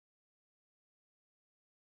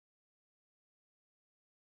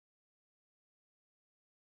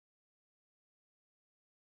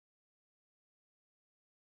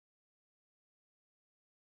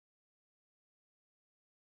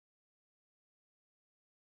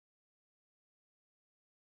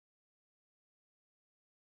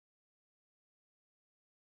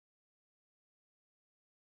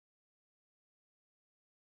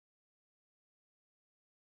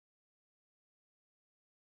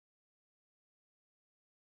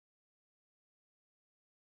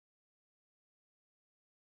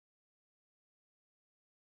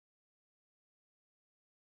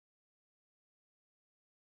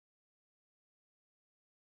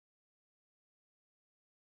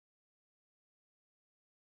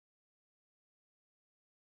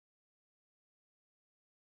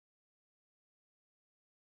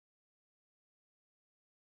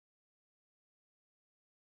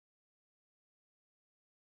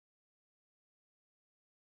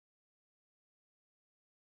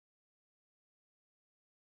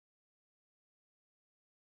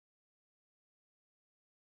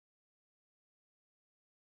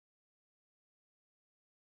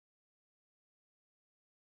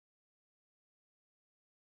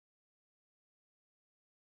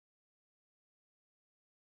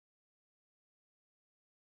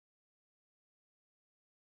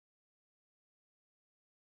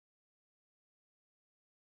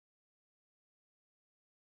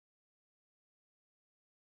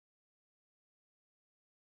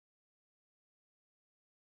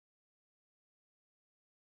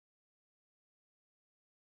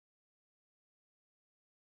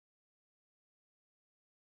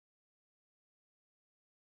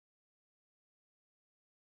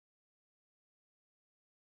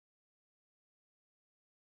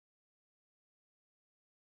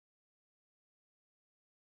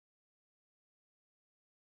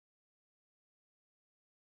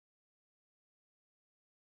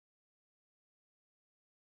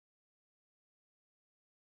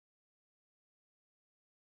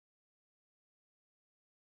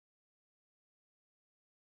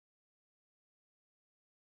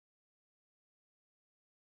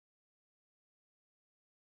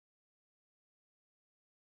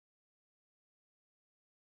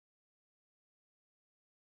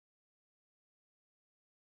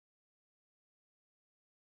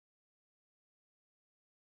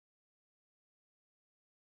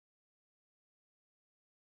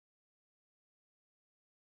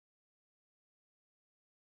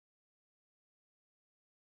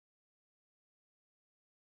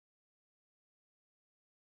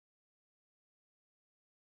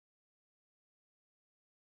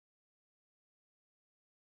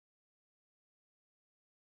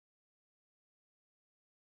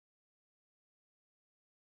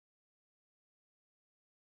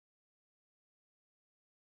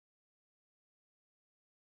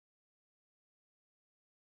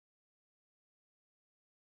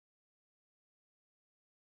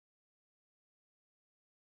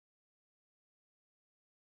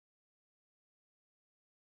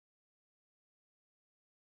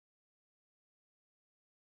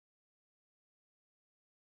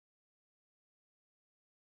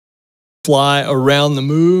fly around the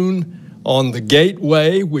moon on the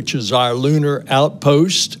Gateway, which is our lunar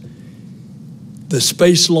outpost. The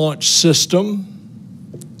Space Launch System,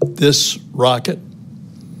 this rocket,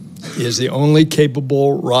 is the only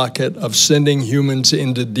capable rocket of sending humans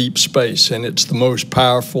into deep space, and it's the most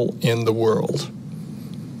powerful in the world.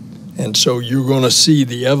 And so you're going to see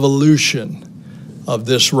the evolution of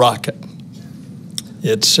this rocket.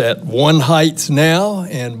 It's at one height now,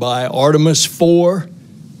 and by Artemis I,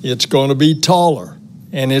 it's going to be taller,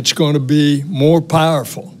 and it's going to be more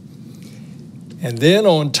powerful. And then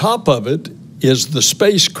on top of it is the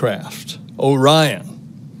spacecraft, Orion.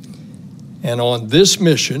 And on this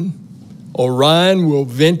mission, Orion will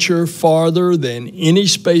venture farther than any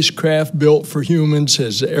spacecraft built for humans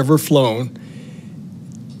has ever flown.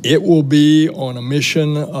 It will be on a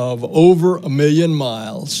mission of over 1 million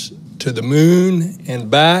miles to the moon and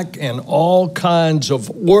back, and all kinds of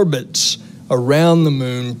orbits around the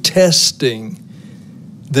moon testing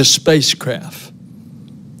this spacecraft.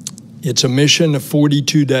 It's a mission of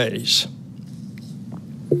 42 days.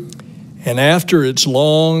 And after its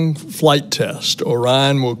long flight test,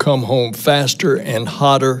 Orion will come home faster and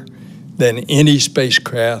hotter than any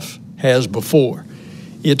spacecraft has before.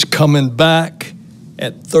 It's coming back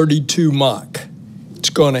at 32 Mach. It's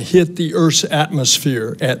going to hit the Earth's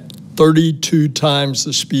atmosphere at 32 times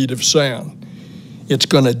the speed of sound. It's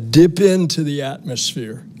going to dip into the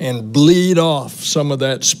atmosphere and bleed off some of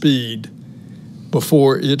that speed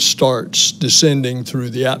before it starts descending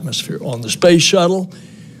through the atmosphere. On the space shuttle,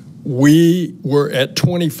 we were at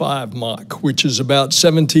 25 Mach, which is about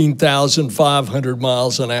 17,500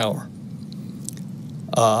 miles an hour.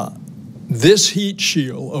 This heat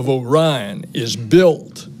shield of Orion is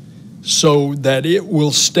built so that it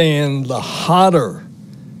will stand the hotter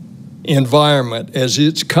environment as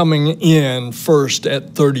it's coming in first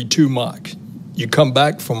at 32 Mach. You come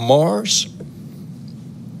back from Mars,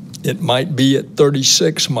 it might be at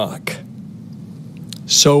 36 Mach.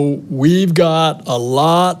 So we've got a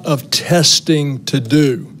lot of testing to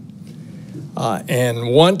do. And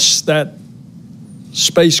once that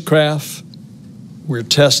spacecraft, we're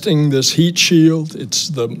testing this heat shield. It's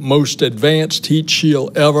the most advanced heat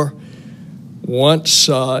shield ever. Once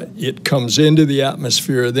it comes into the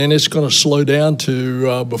atmosphere, then it's going to slow down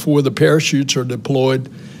to, before the parachutes are deployed,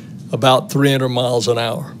 about 300 miles an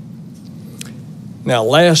hour. Now,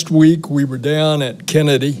 last week we were down at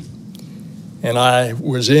Kennedy, and I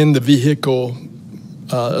was in the vehicle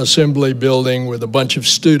assembly building with a bunch of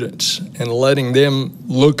students and letting them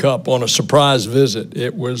look up on a surprise visit.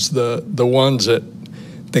 It was the ones at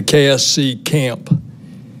the KSC camp.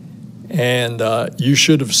 And you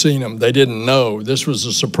should have seen them. They didn't know. This was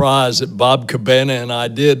a surprise that Bob Cabana and I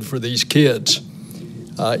did for these kids.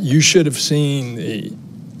 You should have seen the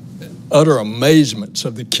utter amazements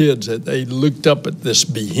of the kids that they looked up at this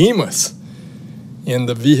behemoth in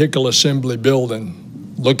the vehicle assembly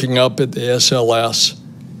building, looking up at the SLS.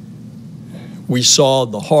 We saw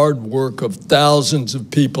the hard work of thousands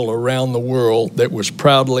of people around the world that was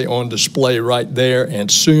proudly on display right there,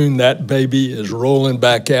 and soon that baby is rolling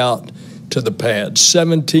back out to the pad.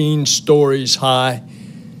 17 stories high,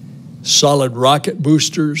 solid rocket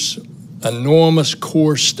boosters, enormous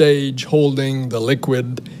core stage holding the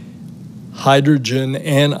liquid hydrogen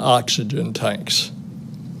and oxygen tanks.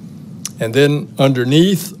 And then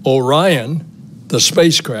underneath Orion, the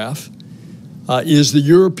spacecraft, is the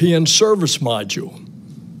European Service Module,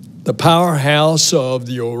 the powerhouse of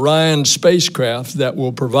the Orion spacecraft that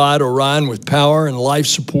will provide Orion with power and life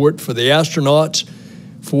support for the astronauts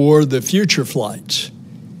for the future flights.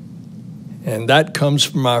 And that comes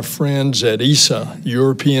from our friends at ESA,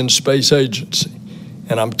 European Space Agency.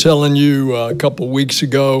 And I'm telling you, a couple of weeks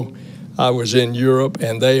ago, I was in Europe,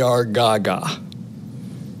 and they are gaga.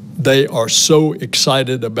 They are so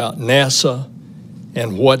excited about NASA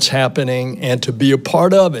and what's happening, and to be a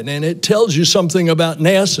part of it. And it tells you something about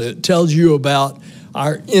NASA. It tells you about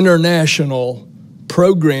our international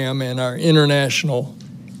program and our international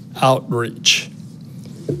outreach.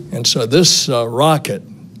 And so this rocket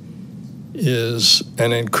is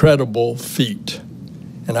an incredible feat.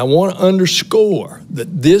 And I want to underscore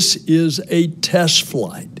that this is a test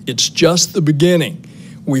flight. It's just the beginning.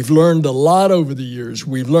 We've learned a lot over the years.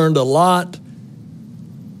 We've learned a lot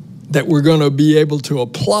that we're going to be able to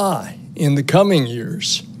apply in the coming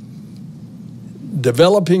years.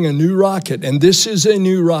 Developing a new rocket, and this is a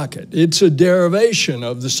new rocket. It's a derivation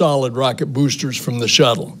of the solid rocket boosters from the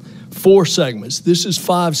shuttle. 4 segments. This is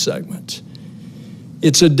 5 segments.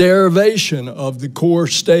 It's a derivation of the core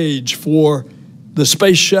stage for the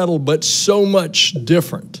space shuttle, but so much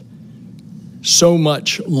different, so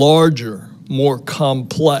much larger, more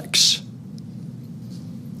complex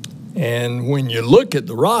And when you look at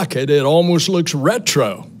the rocket, it almost looks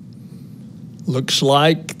retro. Looks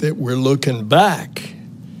like that we're looking back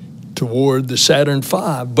toward the Saturn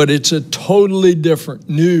V, but it's a totally different,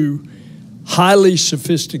 new, highly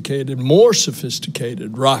sophisticated, more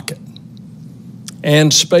sophisticated rocket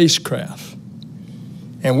and spacecraft.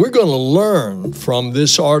 And we're going to learn from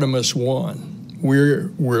this Artemis I.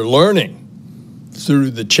 We're learning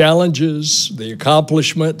through the challenges, the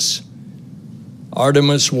accomplishments.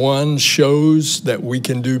 Artemis I shows that we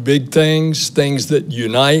can do big things, things that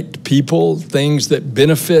unite people, things that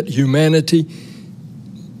benefit humanity,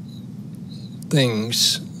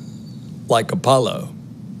 things like Apollo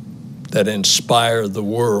that inspire the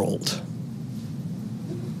world.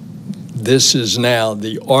 This is now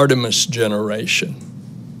the Artemis generation.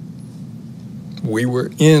 We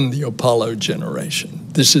were in the Apollo generation.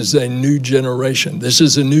 This is a new generation. This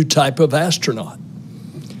is a new type of astronaut.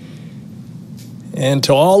 And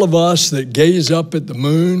to all of us that gaze up at the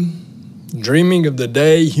moon, dreaming of the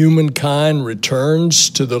day humankind returns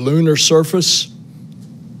to the lunar surface,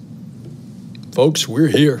 folks, we're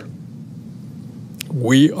here.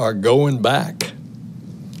 We are going back.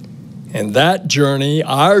 And that journey,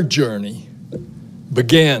 our journey,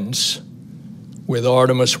 begins with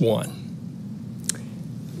Artemis I.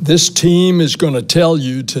 This team is going to tell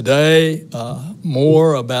you today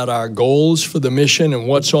more about our goals for the mission and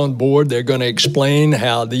what's on board. They're going to explain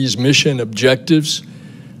how these mission objectives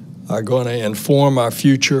are going to inform our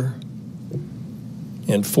future,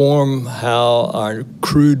 inform how our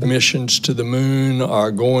crewed missions to the moon are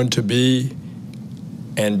going to be,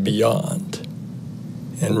 and beyond.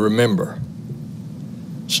 And remember,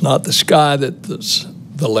 it's not the sky that's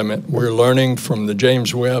the limit. We're learning from the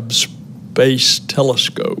James Webb Space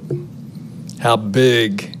Telescope how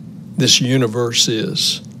big this universe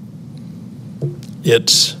is.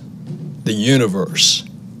 The universe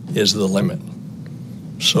is the limit.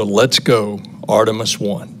 So let's go, Artemis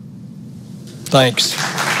I. Thanks.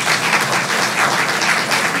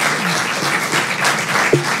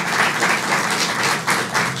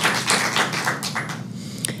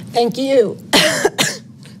 Thank you.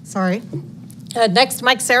 Sorry. Next,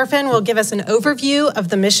 Mike Serafin will give us an overview of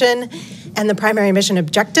the mission and the primary mission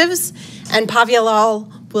objectives, and Pavialal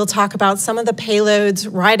will talk about some of the payloads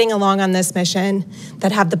riding along on this mission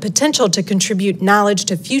that have the potential to contribute knowledge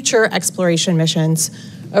to future exploration missions.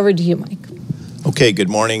 Over to you, Mike. Okay, good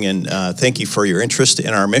morning, and thank you for your interest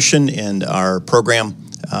in our mission and our program.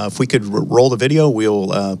 If we could roll the video,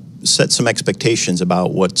 we'll set some expectations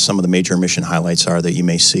about what some of the major mission highlights are that you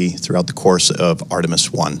may see throughout the course of Artemis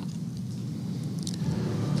I.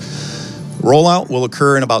 Rollout will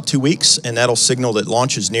occur in about 2 weeks, and that'll signal that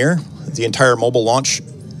launch is near. The entire mobile launch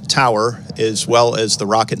tower, as well as the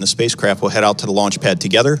rocket and the spacecraft, will head out to the launch pad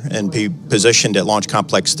together and be positioned at Launch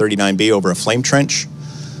Complex 39B over a flame trench.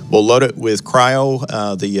 We'll load it with cryo,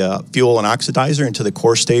 the fuel and oxidizer, into the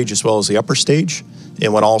core stage as well as the upper stage.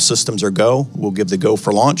 And when all systems are go, we'll give the go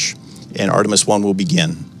for launch, and Artemis I will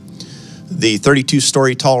begin. The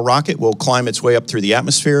 32-story tall rocket will climb its way up through the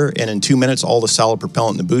atmosphere, and in 2 minutes, all the solid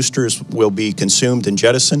propellant in the boosters will be consumed and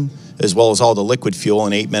jettisoned, as well as all the liquid fuel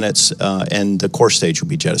in 8 minutes, and the core stage will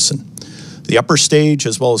be jettisoned. The upper stage,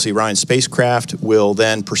 as well as the Orion spacecraft, will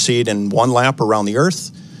then proceed in 1 lap around the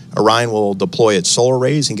Earth. Orion will deploy its solar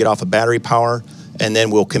rays and get off of battery power, and then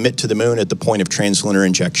will commit to the moon at the point of translunar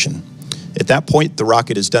injection. At that point, the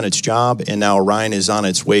rocket has done its job, and now Orion is on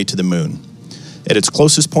its way to the moon. At its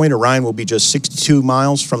closest point, Orion will be just 62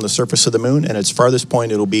 miles from the surface of the moon, and at its farthest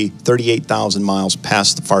point, it'll be 38,000 miles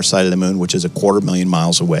past the far side of the moon, which is 250,000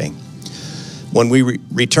 miles away. When we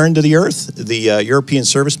return to the Earth, the European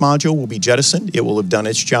service module will be jettisoned. It will have done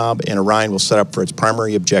its job, and Orion will set up for its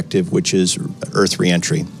primary objective, which is Earth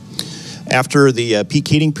reentry. After the peak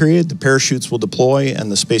heating period, the parachutes will deploy,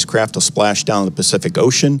 and the spacecraft will splash down the Pacific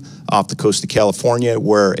Ocean off the coast of California,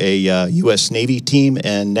 where a U.S. Navy team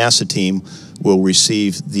and NASA team will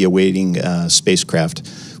receive the awaiting spacecraft.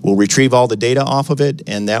 We'll retrieve all the data off of it,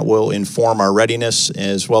 and that will inform our readiness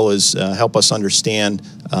as well as help us understand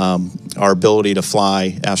our ability to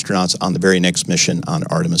fly astronauts on the very next mission on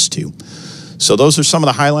Artemis II. So those are some of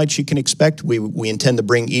the highlights you can expect. We intend to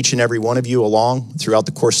bring each and every one of you along throughout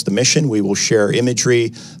the course of the mission. We will share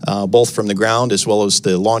imagery both from the ground as well as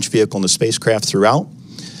the launch vehicle and the spacecraft throughout.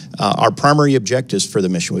 Our primary objectives for the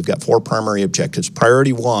mission, we've got 4 primary objectives.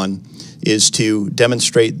 Priority 1 is to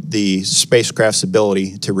demonstrate the spacecraft's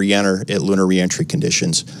ability to re-enter at lunar re-entry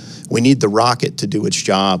conditions. We need the rocket to do its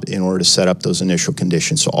job in order to set up those initial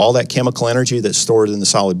conditions. So all that chemical energy that's stored in the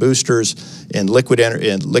solid boosters and liquid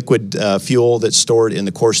fuel that's stored in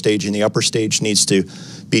the core stage and the upper stage needs to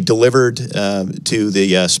be delivered to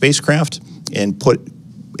the spacecraft and put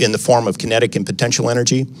in the form of kinetic and potential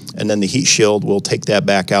energy, and then the heat shield will take that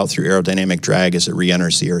back out through aerodynamic drag as it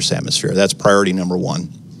re-enters the Earth's atmosphere. That's priority number one.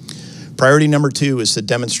 Priority number two is to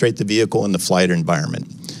demonstrate the vehicle in the flight environment.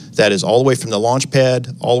 That is all the way from the launch pad,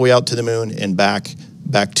 all the way out to the moon, and back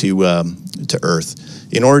to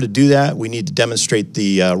Earth. In order to do that, we need to demonstrate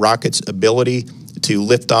the rocket's ability to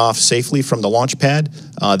lift off safely from the launch pad.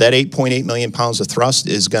 That 8.8 million pounds of thrust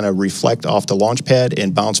is going to reflect off the launch pad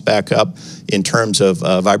and bounce back up in terms of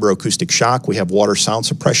vibroacoustic shock. We have water sound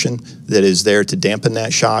suppression that is there to dampen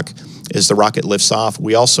that shock as the rocket lifts off.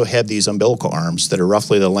 We also have these umbilical arms that are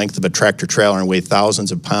roughly the length of a tractor trailer and weigh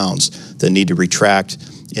thousands of pounds that need to retract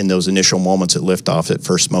in those initial moments at liftoff at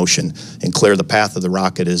first motion and clear the path of the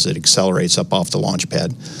rocket as it accelerates up off the launch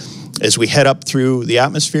pad. As we head up through the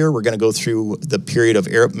atmosphere, we're going to go through the period of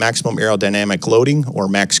maximum aerodynamic loading, or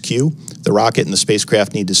max Q. The rocket and the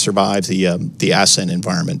spacecraft need to survive the ascent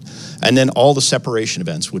environment. And then all the separation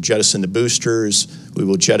events. We'll jettison the boosters. We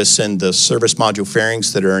will jettison the service module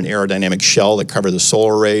fairings that are an aerodynamic shell that cover the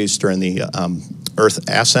solar rays during the Earth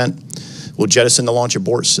ascent. We'll jettison the launch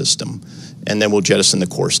abort system. And then we'll jettison the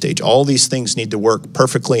core stage. All these things need to work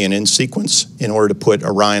perfectly and in sequence in order to put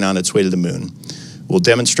Orion on its way to the moon. We'll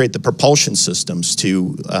demonstrate the propulsion systems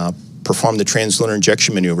to perform the translunar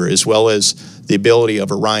injection maneuver, as well as the ability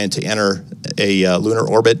of Orion to enter a lunar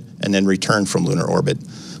orbit and then return from lunar orbit.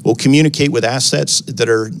 We'll communicate with assets that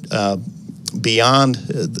are beyond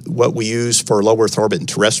what we use for low Earth orbit and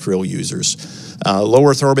terrestrial users. Low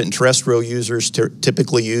Earth orbit and terrestrial users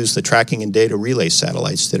typically use the tracking and data relay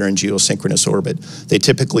satellites that are in geosynchronous orbit. They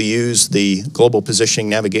typically use the global positioning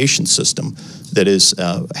navigation system that is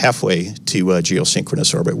halfway to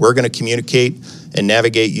geosynchronous orbit. We're going to communicate and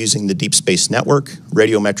navigate using the Deep Space Network,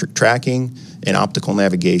 radiometric tracking, and optical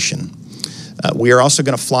navigation. We are also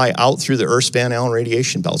going to fly out through the Earth's Van Allen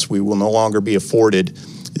radiation belts. We will no longer be afforded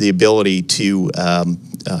the ability to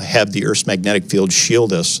have the Earth's magnetic field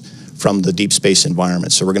shield us from the deep space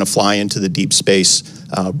environment. So we're going to fly into the deep space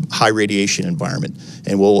high radiation environment,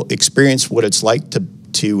 and we'll experience what it's like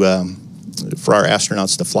for our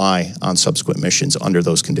astronauts to fly on subsequent missions under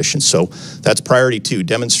those conditions. So that's priority two,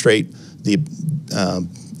 demonstrate the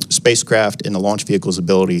spacecraft and the launch vehicle's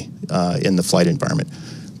ability in the flight environment.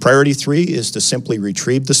 Priority three is to simply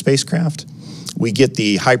retrieve the spacecraft. We get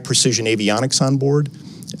the high precision avionics on board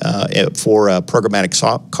for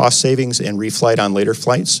programmatic cost savings and reflight on later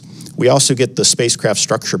flights. We also get the spacecraft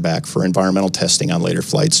structure back for environmental testing on later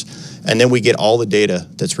flights. And then we get all the data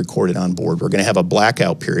that's recorded on board. We're going to have a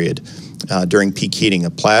blackout period during peak heating. A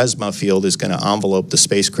plasma field is going to envelope the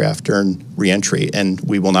spacecraft during reentry, and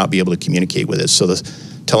we will not be able to communicate with it. So the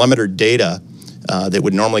telemeter data that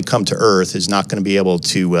would normally come to Earth is not going to be able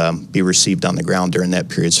to be received on the ground during that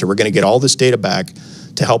period. So we're going to get all this data back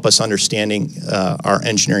to help us understanding our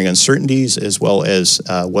engineering uncertainties, as well as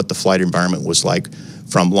what the flight environment was like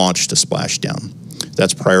from launch to splashdown.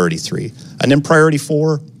 That's priority three. And then priority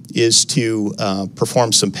four is to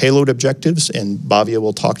perform some payload objectives, and Bhavya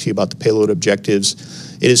will talk to you about the payload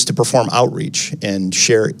objectives. It is to perform outreach and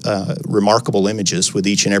share remarkable images with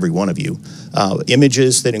each and every one of you.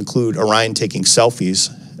 Images that include Orion taking selfies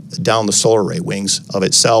down the solar array wings of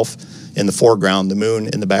itself in the foreground, the moon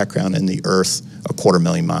in the background, and the Earth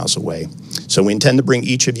 250,000 miles away. So we intend to bring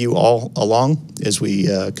each of you all along as we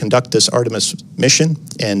conduct this Artemis mission,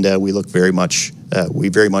 and we very much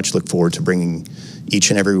look forward to bringing each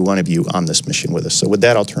and every one of you on this mission with us. So with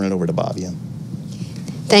that, I'll turn it over to Bhavya.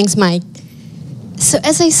 Thanks, Mike. So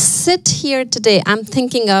as I sit here today, I'm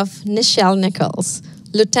thinking of Nichelle Nichols,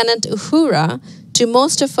 Lieutenant Uhura, to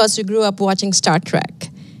most of us who grew up watching Star Trek,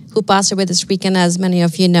 who passed away this weekend, as many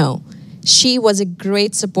of you know. She was a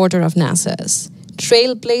great supporter of NASA's.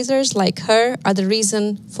 Trailblazers like her are the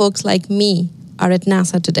reason folks like me are at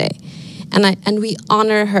NASA today. And we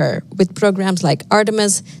honor her with programs like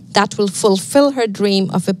Artemis that will fulfill her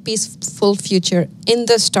dream of a peaceful future in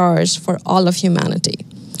the stars for all of humanity.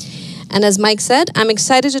 And as Mike said, I'm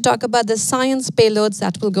excited to talk about the science payloads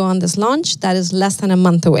that will go on this launch that is less than a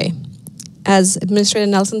month away. As Administrator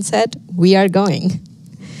Nelson said, we are going.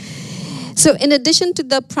 So in addition to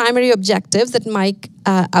the primary objectives that Mike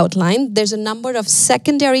outlined, there's a number of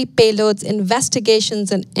secondary payloads,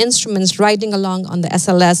 investigations, and instruments riding along on the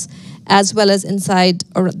SLS, as well as inside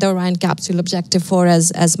the Orion capsule Objective 4,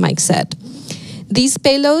 as Mike said. These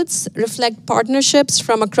payloads reflect partnerships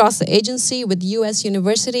from across the agency with U.S.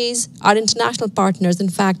 universities, our international partners, in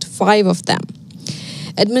fact, 5 of them.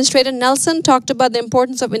 Administrator Nelson talked about the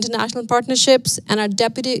importance of international partnerships, and our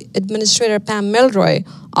Deputy Administrator Pam Milroy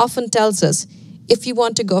often tells us, if you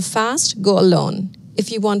want to go fast, go alone.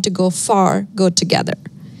 if you want to go far, go together.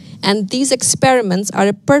 And these experiments are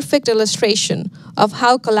a perfect illustration of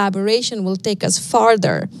how collaboration will take us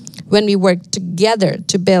farther when we work together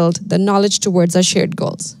to build the knowledge towards our shared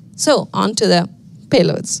goals. So, on to the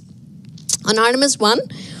payloads. On Artemis I,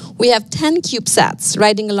 we have 10 CubeSats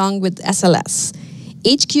riding along with SLS.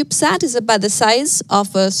 Each CubeSat is about the size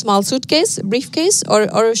of a small suitcase, briefcase, or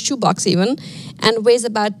a shoebox even, and weighs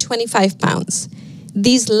about 25 pounds.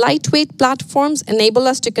 These lightweight platforms enable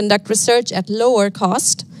us to conduct research at lower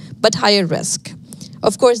cost, but higher risk.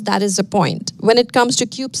 Of course, that is the point. When it comes to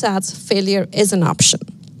CubeSats, failure is an option.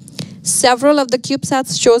 Several of the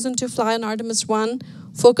CubeSats chosen to fly on Artemis I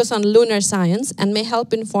focus on lunar science and may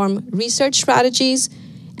help inform research strategies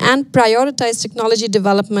and prioritize technology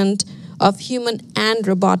development of human and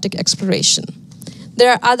robotic exploration.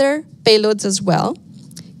 There are other payloads as well.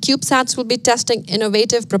 CubeSats will be testing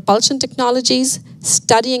innovative propulsion technologies,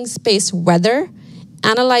 studying space weather,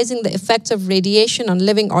 analyzing the effects of radiation on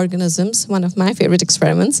living organisms, one of my favorite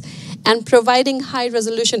experiments, and providing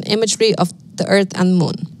high-resolution imagery of the Earth and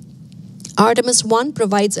Moon. Artemis I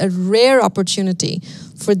provides a rare opportunity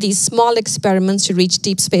for these small experiments to reach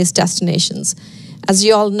deep space destinations. As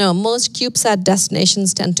you all know, most CubeSat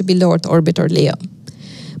destinations tend to be low Earth orbit or LEO.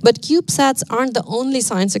 But CubeSats aren't the only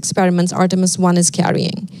science experiments Artemis I is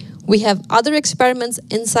carrying. We have other experiments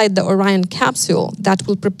inside the Orion capsule that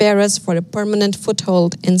will prepare us for a permanent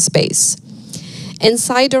foothold in space.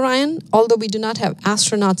 Inside Orion, although we do not have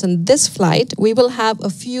astronauts on this flight, we will have a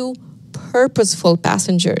few purposeful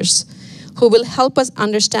passengers who will help us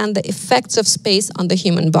understand the effects of space on the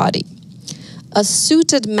human body. A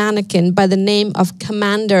suited mannequin by the name of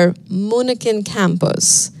Commander Moonikin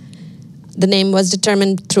Campos, the name was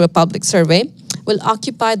determined through a public survey, will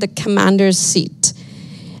occupy the commander's seat.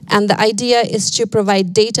 And the idea is to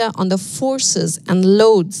provide data on the forces and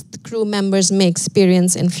loads the crew members may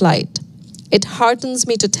experience in flight. It heartens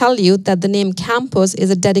me to tell you that the name Campos is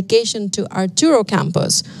a dedication to Arturo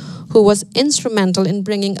Campos, who was instrumental in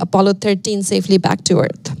bringing Apollo 13 safely back to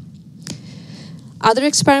Earth. Other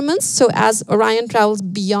experiments, so as Orion travels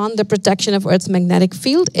beyond the protection of Earth's magnetic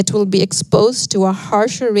field, it will be exposed to a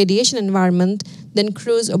harsher radiation environment than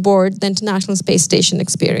crews aboard the International Space Station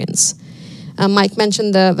experience. Mike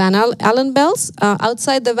mentioned the Van Allen belts.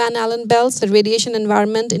 Outside the Van Allen belts, the radiation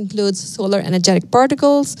environment includes solar energetic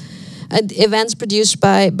particles, events produced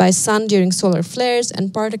by sun during solar flares,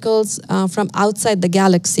 and particles from outside the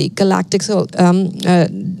galaxy, galactic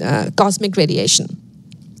cosmic radiation.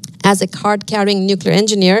 As a card-carrying nuclear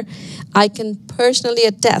engineer, I can personally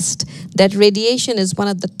attest that radiation is one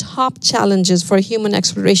of the top challenges for human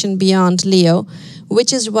exploration beyond LEO,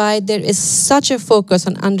 which is why there is such a focus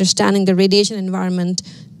on understanding the radiation environment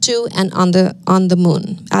to and on the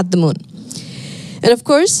moon, at the moon. And of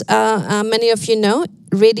course, many of you know,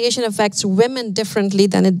 radiation affects women differently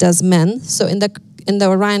than it does men. So in the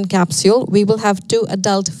Orion capsule, we will have 2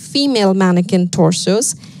 adult female mannequin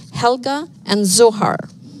torsos, Helga and Zohar,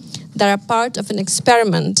 that are part of an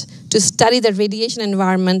experiment to study the radiation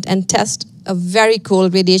environment and test a very cool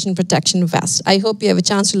radiation protection vest. I hope you have a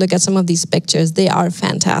chance to look at some of these pictures. They are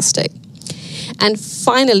fantastic. And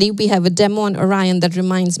finally, we have a demo on Orion that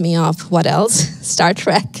reminds me of, what else? Star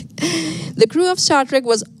Trek. The crew of Star Trek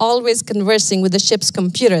was always conversing with the ship's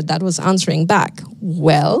computer that was answering back.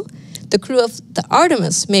 Well, the crew of the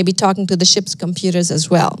Artemis may be talking to the ship's computers as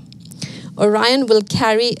well. Orion will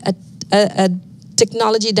carry a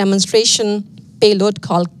technology demonstration payload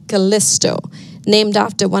called Callisto, named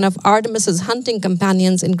after one of Artemis's hunting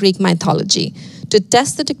companions in Greek mythology, to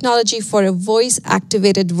test the technology for a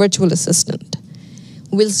voice-activated virtual assistant.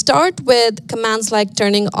 We'll start with commands like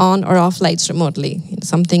turning on or off lights remotely,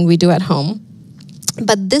 something we do at home.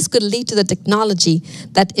 But this could lead to the technology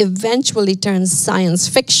that eventually turns science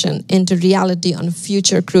fiction into reality on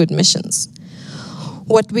future crewed missions.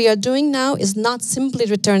 What we are doing now is not simply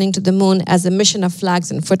returning to the moon as a mission of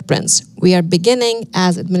flags and footprints. We are beginning,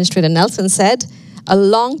 as Administrator Nelson said, a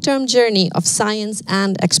long-term journey of science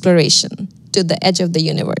and exploration to the edge of the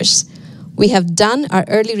universe. We have done our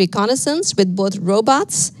early reconnaissance with both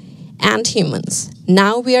robots and humans.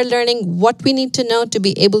 Now we are learning what we need to know to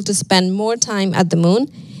be able to spend more time at the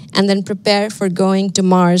moon and then prepare for going to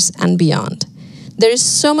Mars and beyond. There is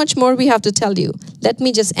so much more we have to tell you. Let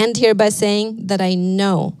me just end here by saying that I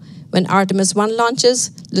know when Artemis I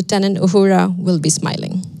launches, Lieutenant Uhura will be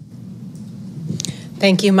smiling.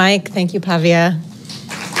 Thank you, Mike. Thank you, Pavia.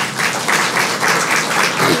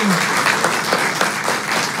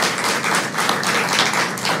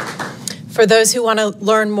 For those who want to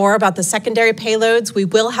learn more about the secondary payloads, we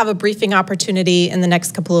will have a briefing opportunity in the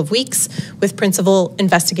next couple of weeks with principal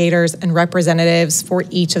investigators and representatives for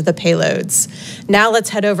each of the payloads. Now let's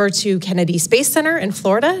head over to Kennedy Space Center in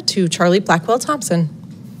Florida to Charlie Blackwell Thompson.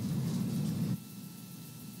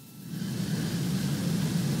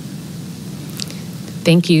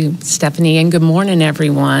 Thank you, Stephanie, and good morning,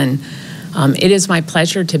 everyone. It is my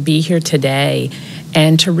pleasure to be here today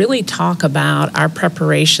and to really talk about our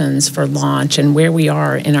preparations for launch and where we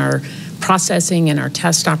are in our processing and our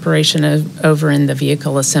test operation over in the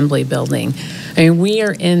vehicle assembly building. I mean, we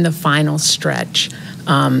are in the final stretch.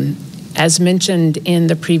 As mentioned in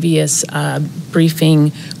the previous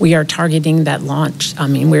briefing, we are targeting that launch.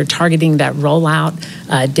 We're targeting that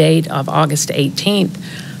rollout date of August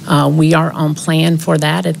 18th. We are on plan for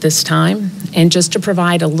that at this time. And just to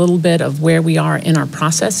provide a little bit of where we are in our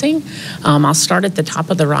processing, I'll start at the top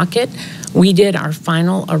of the rocket. We did our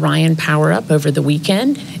final Orion power-up over the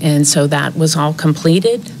weekend, and so that was all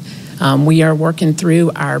completed. We are working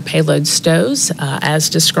through our payload stows, as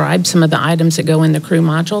described. Some of the items that go in the crew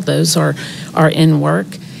module, those are in work.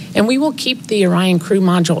 And we will keep the Orion crew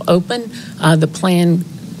module open. The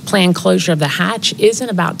planned closure of the hatch is in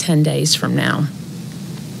about 10 days from now.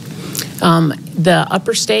 The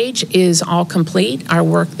upper stage is all complete. Our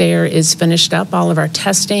work there is finished up, all of our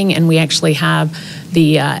testing, and we actually have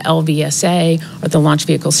the LVSA, or the Launch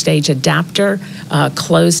Vehicle Stage Adapter,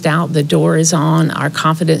 closed out. The door is on. Our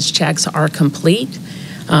confidence checks are complete,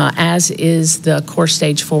 as is the core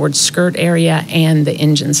stage forward skirt area and the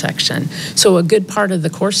engine section. So a good part of the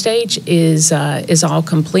core stage is all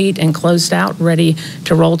complete and closed out, ready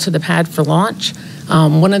to roll to the pad for launch.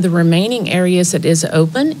 One of the remaining areas that is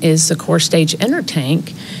open is the core stage inner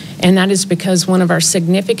tank, and that is because one of our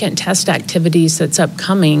significant test activities that's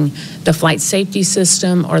upcoming, the flight safety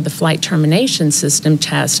system or the flight termination system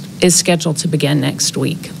test, is scheduled to begin next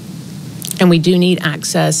week. And we do need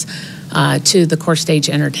access to the core stage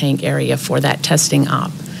inner tank area for that testing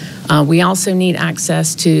op. We also need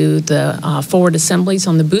access to the forward assemblies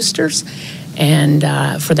on the boosters and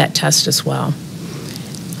for that test as well.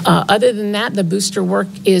 Other than that, the booster work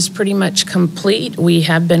is pretty much complete. We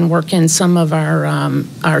have been working some of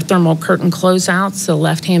our thermal curtain closeouts. The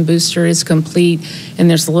left-hand booster is complete, and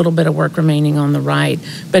there's a little bit of work remaining on the right.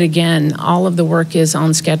 But again, all of the work is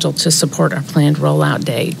on schedule to support our planned rollout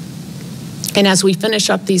date. And as we finish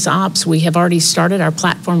up these ops, we have already started our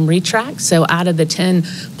platform retrack. So out of the 10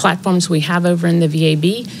 platforms we have over in the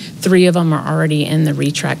VAB, 3 of them are already in the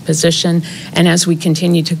retrack position. And as we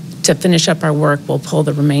continue to finish up our work, we'll pull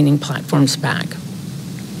the remaining platforms back.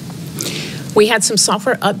 We had some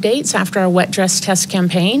software updates after our wet dress test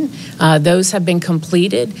campaign. Those have been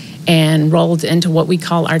completed and rolled into what we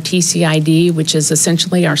call our TCID, which is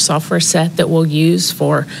essentially our software set that we'll use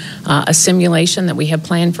for a simulation that we have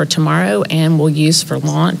planned for tomorrow and we'll use for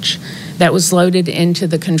launch. That was loaded into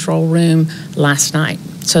the control room last night,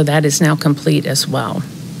 so that is now complete as well.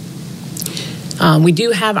 We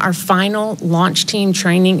do have our final launch team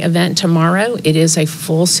training event tomorrow. It is a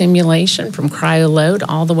full simulation from cryo load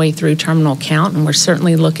all the way through terminal count, and we're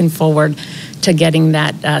certainly looking forward to getting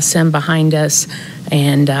that sim behind us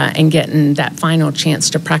and getting that final chance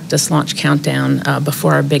to practice launch countdown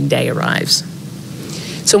before our big day arrives.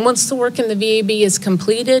 So once the work in the VAB is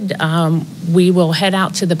completed, we will head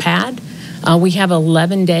out to the pad. We have an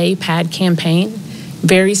 11-day pad campaign.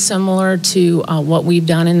 Very similar to what we've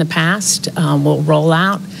done in the past. We'll roll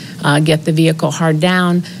out, get the vehicle hard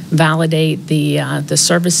down, validate the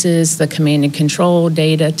services, the command and control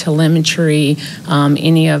data, telemetry,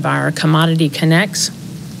 any of our commodity connects.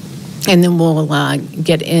 And then we'll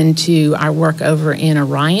get into our work over in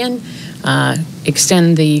Orion,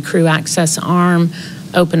 extend the crew access arm,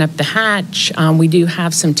 open up the hatch. We do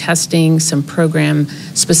have some testing, some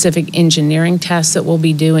program-specific engineering tests that we'll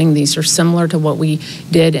be doing. These are similar to what we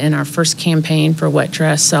did in our first campaign for Wet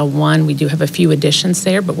Dress 1. We do have a few additions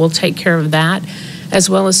there, but we'll take care of that, as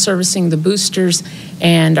well as servicing the boosters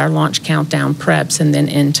and our launch countdown preps, and then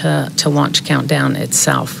into launch countdown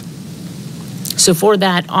itself. So for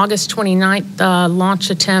that August 29th launch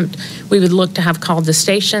attempt, we would look to have called to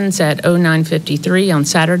stations at 09:53 on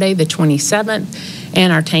Saturday, the 27th,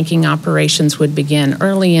 and our tanking operations would begin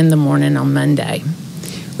early in the morning on Monday.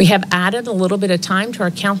 We have added a little bit of time to our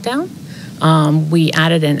countdown. We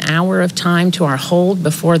added an hour of time to our hold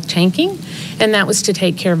before tanking, and that was to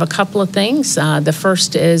take care of a couple of things. The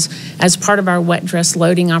first is, as part of our wet dress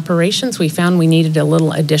loading operations, we found we needed a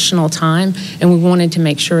little additional time, and we wanted to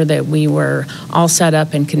make sure that we were all set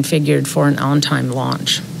up and configured for an on-time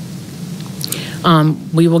launch.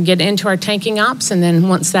 We will get into our tanking ops, and then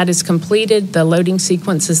once that is completed, the loading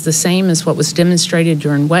sequence is the same as what was demonstrated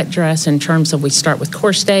during wet dress in terms of we start with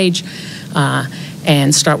core stage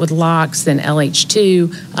and start with LOX, then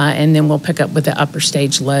LH2, and then we'll pick up with the upper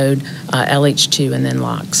stage load, LH2 and then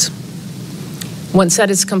LOX. Once that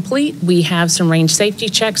is complete, we have some range safety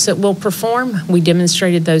checks that we'll perform. We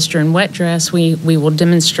demonstrated those during wet dress. We will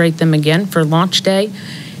demonstrate them again for launch day,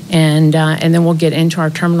 and then we'll get into our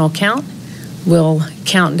terminal count. We'll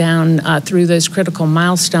count down through those critical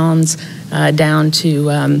milestones down to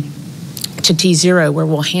T0, where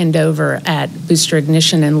we'll hand over at booster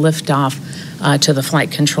ignition and liftoff to the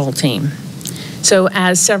flight control team. So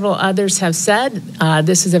as several others have said,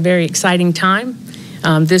 this is a very exciting time.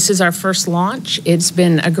 This is our first launch. It's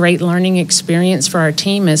been a great learning experience for our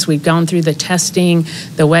team as we've gone through the testing,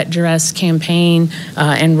 the wet dress campaign,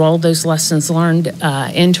 and rolled those lessons learned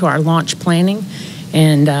into our launch planning.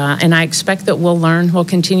 And I expect that we'll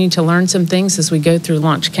continue to learn some things as we go through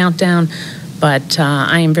launch countdown. But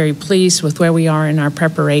I am very pleased with where we are in our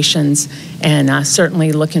preparations, and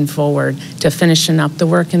certainly looking forward to finishing up the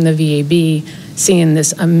work in the VAB, seeing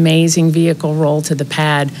this amazing vehicle roll to the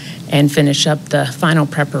pad, and finish up the final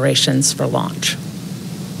preparations for launch.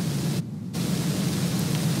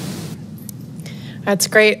 That's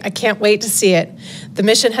great. I can't wait to see it. The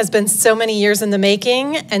mission has been so many years in the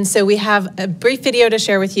making, and so we have a brief video to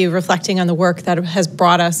share with you reflecting on the work that has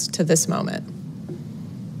brought us to this moment.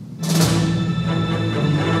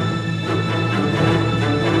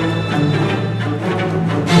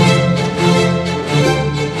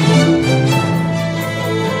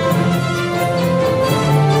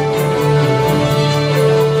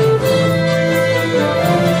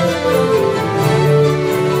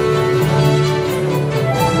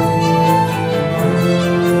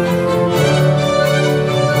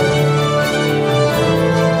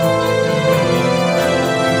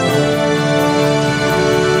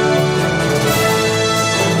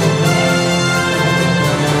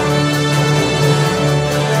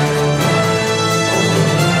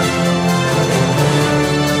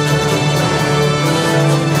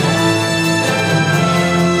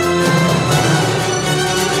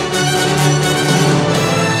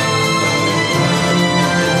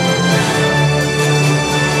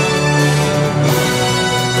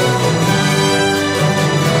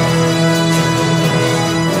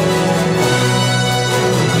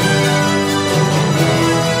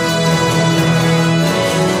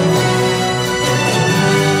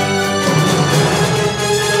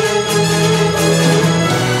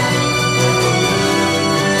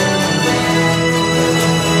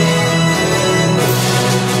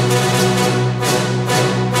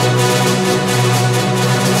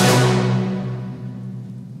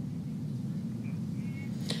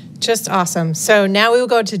 Just awesome. So now we will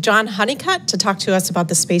go to John Honeycutt to talk to us about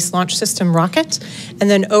the Space Launch System rocket, and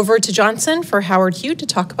then over to Johnson for Howard Hugh to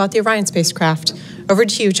talk about the Orion spacecraft. Over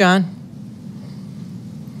to you, John.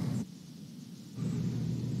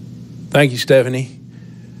 Thank you, Stephanie.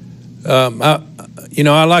 I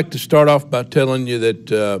like to start off by telling you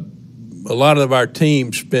that a lot of our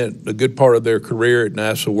team spent a good part of their career at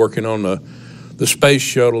NASA working on the space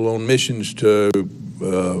shuttle on missions to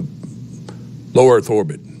low Earth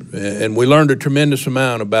orbit. And we learned a tremendous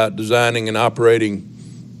amount about designing and operating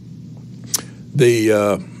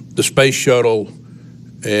the space shuttle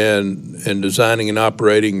and designing and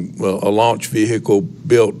operating a launch vehicle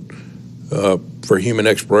built for human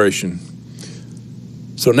exploration.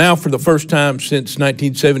 So now, for the first time since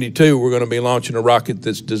 1972, we're going to be launching a rocket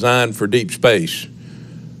that's designed for deep space.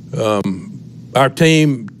 Our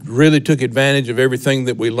team really took advantage of everything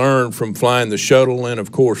that we learned from flying the shuttle and,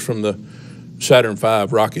 of course, from the Saturn V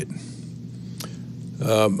rocket.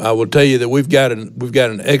 I will tell you that we've got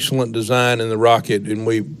an excellent design in the rocket, and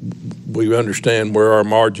we understand where our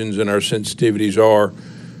margins and our sensitivities are,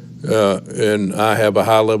 and I have a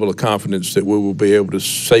high level of confidence that we will be able to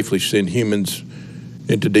safely send humans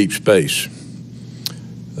into deep space.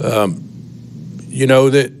 That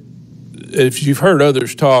if you've heard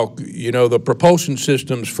others talk, the propulsion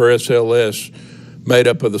systems for SLS, made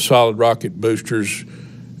up of the solid rocket boosters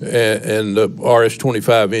and the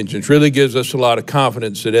RS-25 engines, really gives us a lot of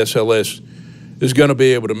confidence that SLS is going to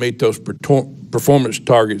be able to meet those performance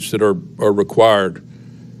targets that are required.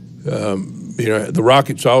 The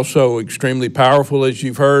rocket's also extremely powerful, as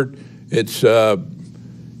you've heard. It's the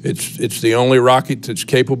only rocket that's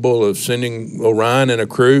capable of sending Orion and a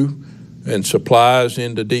crew and supplies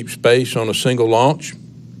into deep space on a single launch.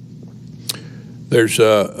 There's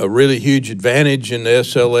a really huge advantage in the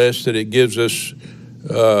SLS that it gives us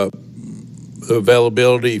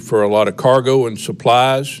availability for a lot of cargo and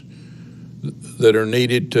supplies. that are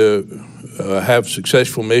needed to have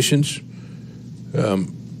successful missions.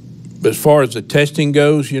 As far as the testing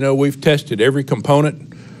goes, we've tested every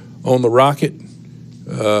component on the rocket.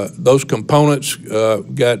 Those components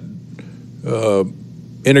got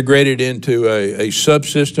integrated into a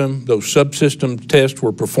subsystem. Those subsystem tests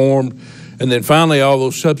were performed, and then finally all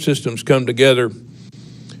those subsystems come together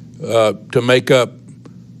to make up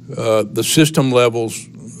the system levels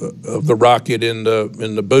of the rocket in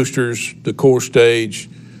the boosters, the core stage,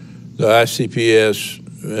 the ICPS,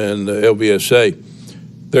 and the LVSA.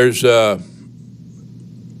 There's a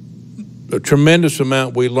tremendous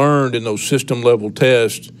amount we learned in those system level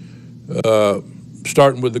tests,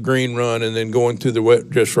 starting with the green run and then going through the wet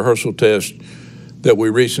dress rehearsal test that we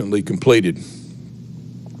recently completed.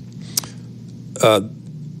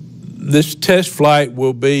 This test flight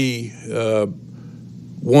will be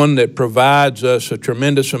one that provides us a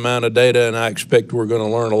tremendous amount of data, and I expect we're going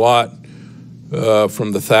to learn a lot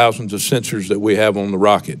from the thousands of sensors that we have on the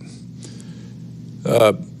rocket.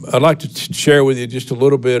 I'd like to share with you just a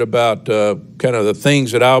little bit about kind of the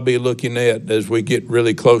things that I'll be looking at as we get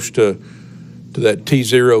really close to that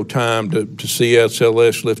T0 time to see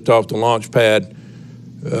SLS lift off the launch pad.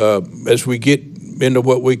 As we get into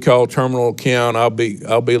what we call terminal count, I'll be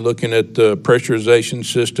looking at the pressurization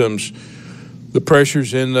systems, the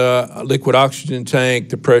pressures in the liquid oxygen tank,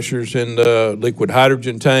 the pressures in the liquid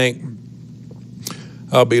hydrogen tank.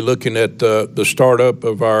 I'll be looking at the startup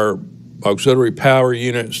of our auxiliary power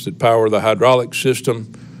units that power the hydraulic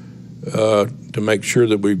system to make sure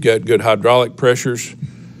that we've got good hydraulic pressures.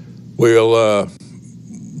 We'll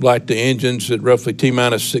light the engines at roughly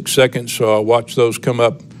T-minus 6 seconds, so I'll watch those come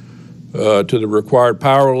up to the required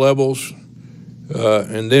power levels,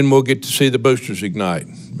 and then we'll get to see the boosters ignite.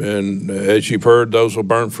 And as you've heard, those will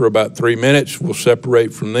burn for about 3 minutes. We'll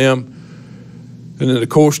separate from them. And then the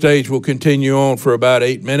core stage will continue on for about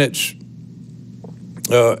 8 minutes,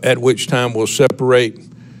 at which time we'll separate.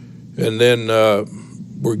 And then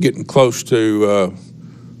we're getting close to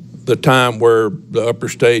the time where the upper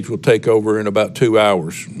stage will take over in about 2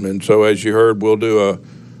 hours. And so as you heard, we'll do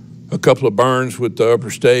a couple of burns with the upper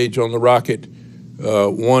stage on the rocket,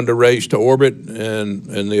 one to raise to orbit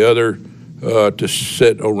and the other to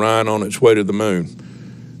set Orion on its way to the moon.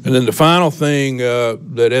 And then the final thing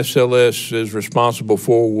that SLS is responsible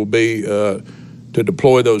for will be to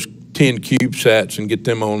deploy those 10 CubeSats and get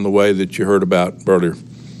them on the way that you heard about earlier.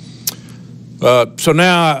 So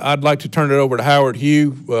now I'd like to turn it over to Howard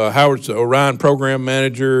Hugh. Howard's the Orion program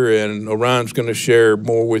manager, and Orion's going to share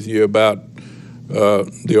more with you about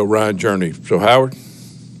the Orion journey. So Howard.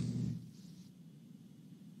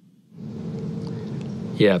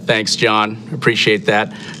 Yeah, thanks, John. Appreciate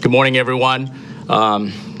that. Good morning, everyone.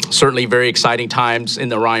 Certainly very exciting times in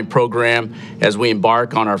the Orion program as we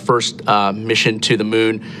embark on our first mission to the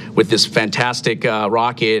moon with this fantastic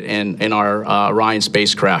rocket and our Orion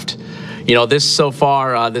spacecraft. This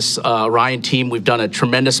Orion team, we've done a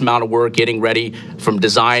tremendous amount of work getting ready from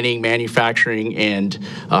designing, manufacturing, and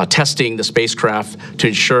testing the spacecraft to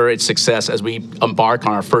ensure its success as we embark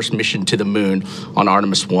on our first mission to the moon on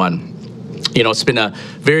Artemis I. It's been a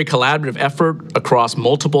very collaborative effort across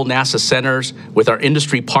multiple NASA centers with our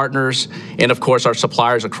industry partners and, of course, our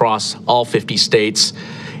suppliers across all 50 states,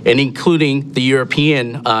 and including the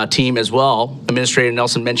European team as well. Administrator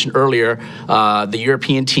Nelson mentioned earlier, the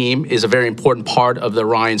European team is a very important part of the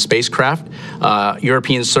Orion spacecraft.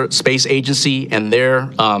 European Space Agency and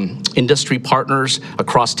their industry partners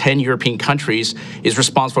across 10 European countries is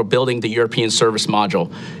responsible for building the European service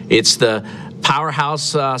module. It's the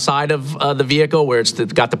powerhouse side of the vehicle where it's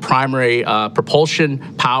got the primary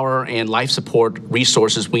propulsion, power, and life support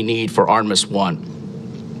resources we need for Artemis I.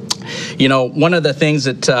 One of the things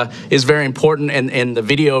that is very important, and the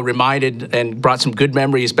video reminded and brought some good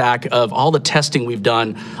memories back of all the testing we've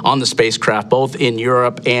done on the spacecraft, both in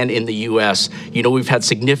Europe and in the U.S. We've had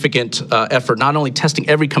significant effort, not only testing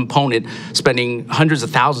every component, spending hundreds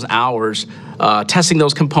of thousands of hours testing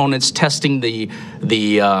those components, testing the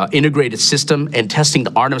integrated system, and testing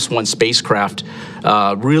the Artemis I spacecraft.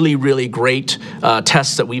 Really, really great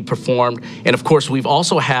tests that we performed. And of course, we've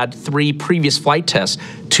also had 3 previous flight tests,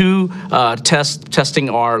 2 testing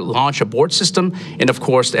our launch abort system, and of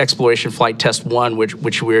course, the exploration flight test 1,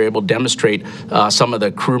 which we were able to demonstrate some of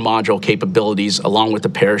the crew module capabilities along with the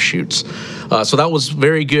parachutes. So that was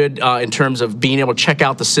very good in terms of being able to check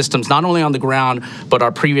out the systems, not only on the ground, but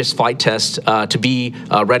our previous flight test to be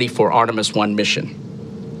ready for Artemis I mission.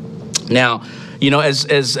 Now,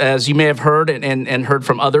 as you may have heard and heard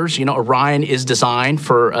from others, Orion is designed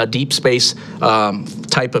for a deep space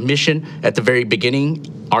type of mission at the very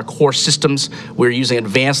beginning. Our core systems, we're using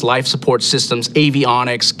advanced life support systems,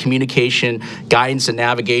 avionics, communication, guidance and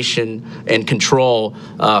navigation and control,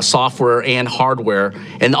 software and hardware.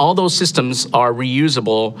 And all those systems are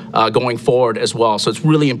reusable going forward as well. So it's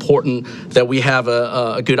really important that we have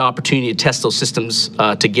a good opportunity to test those systems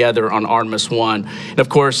together on Artemis I. And of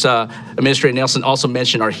course, Administrator Nelson also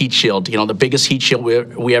mentioned our heat shield, the biggest heat shield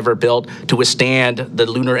we ever built to withstand the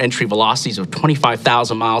lunar entry velocities of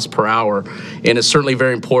 25,000 miles per hour. And it's certainly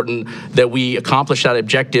very important that we accomplish that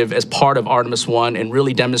objective as part of Artemis I and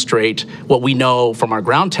really demonstrate what we know from our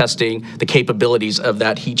ground testing, the capabilities of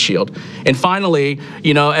that heat shield. And finally,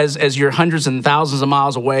 as you're hundreds and thousands of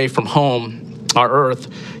miles away from home, our Earth,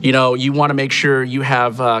 you want to make sure you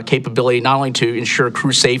have capability not only to ensure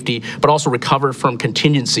crew safety, but also recover from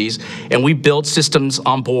contingencies. And we built systems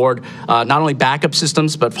on board, not only backup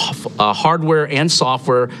systems, but hardware and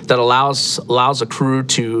software that allows a crew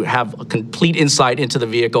to have a complete insight into the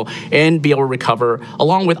vehicle and be able to recover,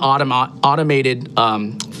 along with automated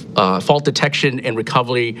fault detection and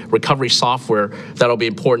recovery software that'll be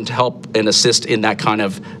important to help and assist in that kind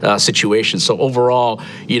of situation. So overall,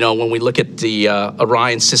 when we look at the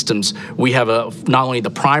Orion systems, we have not only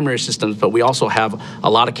the primary systems, but we also have a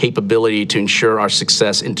lot of capability to ensure our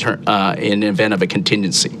success in the event of a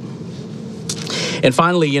contingency. And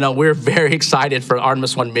finally, we're very excited for the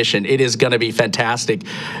Artemis I mission. It is going to be fantastic.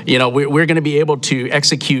 We're going to be able to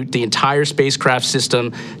execute the entire spacecraft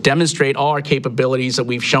system, demonstrate all our capabilities that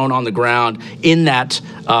we've shown on the ground in that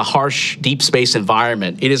harsh deep space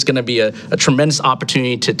environment. It is going to be a tremendous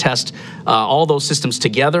opportunity to test all those systems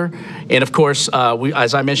together. And of course,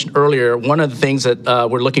 as I mentioned earlier, one of the things that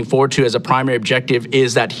we're looking forward to as a primary objective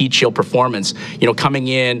is that heat shield performance. Coming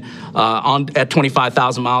in at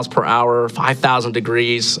 25,000 miles per hour, 5,000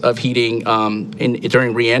 degrees of heating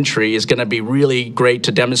during re-entry is going to be really great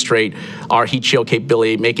to demonstrate our heat shield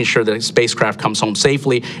capability, making sure the spacecraft comes home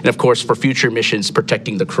safely, and of course, for future missions,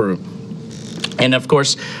 protecting the crew. And of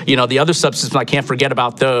course, the other subsystems, I can't forget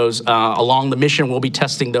about those. Along the mission, we'll be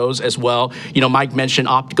testing those as well. Mike mentioned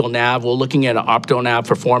optical nav. We're looking at optical nav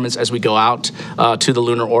performance as we go out to the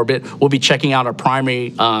lunar orbit. We'll be checking out our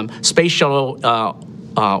primary space shuttle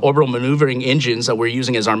orbital maneuvering engines that we're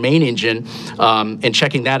using as our main engine and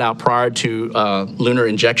checking that out prior to lunar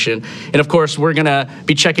injection. And of course, we're going to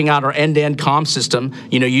be checking out our end-to-end comm system,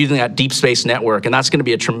 using that deep space network. And that's going to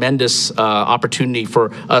be a tremendous opportunity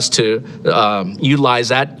for us to utilize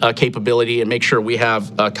that capability and make sure we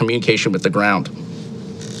have communication with the ground.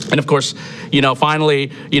 And of course,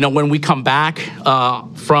 finally, when we come back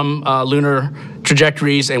from lunar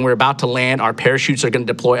trajectories and we're about to land, our parachutes are going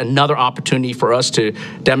to deploy, another opportunity for us to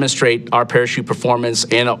demonstrate our parachute performance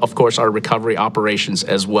and, of course, our recovery operations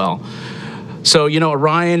as well. So,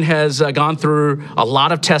 Orion has gone through a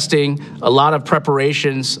lot of testing, a lot of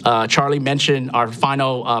preparations. Charlie mentioned our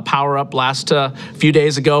final power-up last few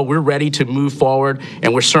days ago. We're ready to move forward,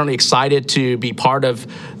 and we're certainly excited to be part of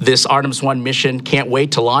this Artemis I mission. Can't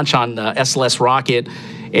wait to launch on the SLS rocket,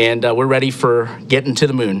 and we're ready for getting to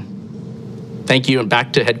the moon. Thank you, and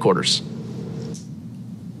back to headquarters.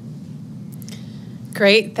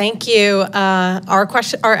 Great, thank you. Our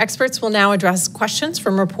experts will now address questions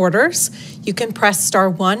from reporters. You can press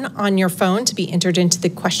 *1 on your phone to be entered into the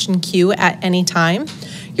question queue at any time.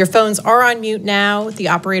 Your phones are on mute now. The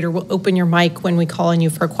operator will open your mic when we call on you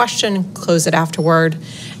for a question, close it afterward.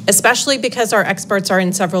 Especially because our experts are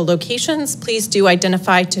in several locations, please do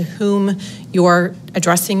identify to whom you're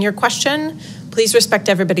addressing your question. Please respect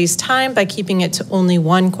everybody's time by keeping it to only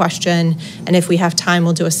one question, and if we have time,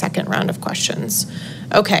 we'll do a second round of questions.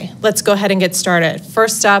 Okay, let's go ahead and get started.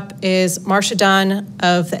 First up is Marcia Dunn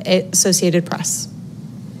of the Associated Press.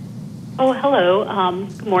 Oh, hello.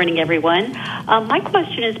 Good morning, everyone. My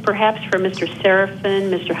question is perhaps for Mr. Serafin,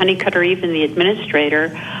 Mr. Honeycutt, or even the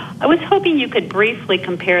administrator. I was hoping you could briefly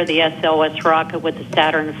compare the SLS rocket with the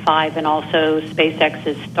Saturn V and also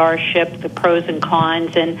SpaceX's Starship, the pros and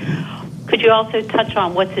cons, and could you also touch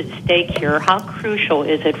on what's at stake here? How crucial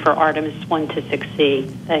is it for Artemis I to succeed?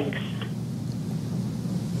 Thanks.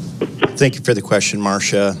 Thank you for the question,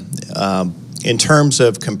 Marcia. In terms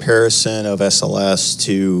of comparison of SLS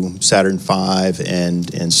to Saturn V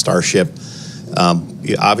and Starship,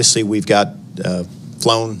 obviously we've got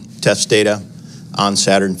flown test data on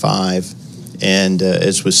Saturn V, and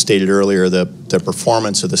as was stated earlier, the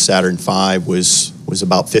performance of the Saturn V was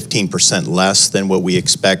about 15% less than what we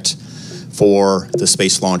expect for the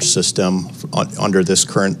Space Launch System under this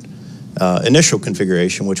current initial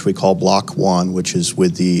configuration, which we call Block 1, which is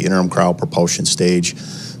with the interim cryopropulsion stage.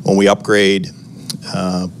 When we upgrade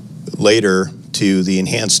later to the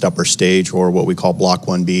enhanced upper stage, or what we call Block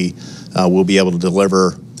 1B, we'll be able to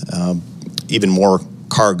deliver even more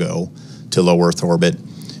cargo to low Earth orbit,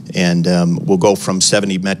 and we'll go from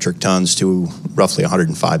 70 metric tons to roughly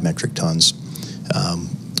 105 metric tons.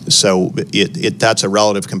 So that's a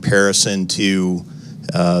relative comparison to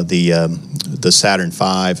the Saturn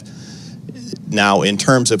V. Now, in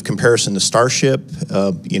terms of comparison to Starship,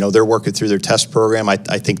 they're working through their test program. I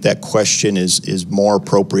think that question is more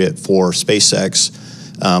appropriate for SpaceX.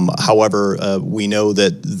 However, we know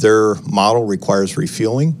that their model requires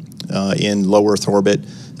refueling in low Earth orbit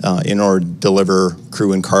in order to deliver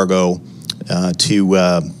crew and cargo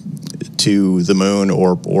to the moon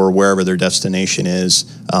or wherever their destination is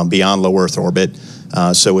beyond low Earth orbit.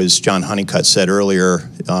 So as John Honeycutt said earlier,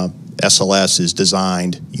 SLS is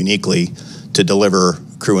designed uniquely to deliver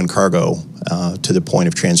crew and cargo to the point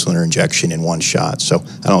of translunar injection in one shot. So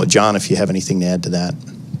I don't know, John, if you have anything to add to that.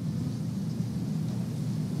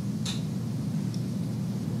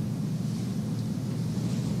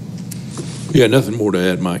 Yeah, nothing more to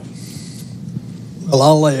add, Mike. Well,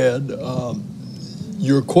 I'll add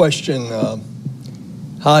your question,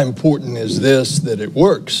 how important is this that it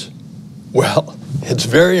works? Well, it's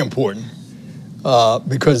very important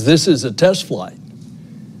because this is a test flight.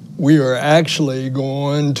 We are actually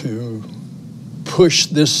going to push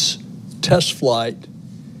this test flight,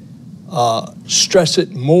 stress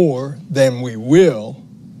it more than we will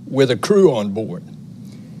with a crew on board.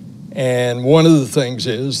 And one of the things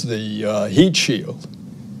is the heat shield.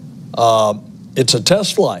 It's a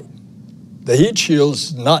test flight. The heat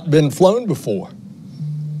shield's not been flown before.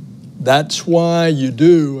 That's why you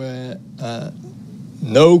do a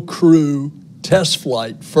no crew test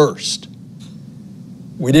flight first.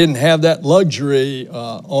 We didn't have that luxury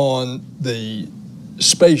on the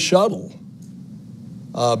space shuttle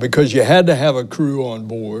because you had to have a crew on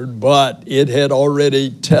board, but it had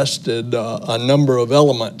already tested a number of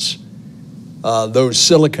elements, those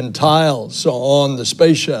silicon tiles on the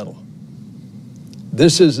space shuttle.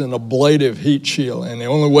 This is an ablative heat shield, and the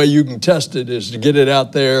only way you can test it is to get it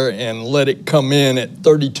out there and let it come in at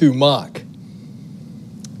 32 Mach.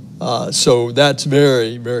 So that's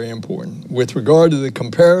very, very important. With regard to the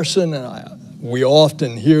comparison, we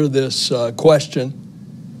often hear this question,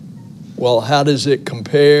 well, how does it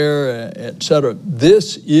compare, et cetera.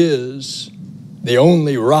 This is the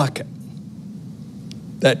only rocket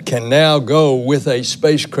that can now go with a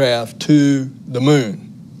spacecraft to the moon.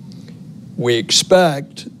 We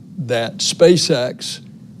expect that SpaceX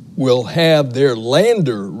will have their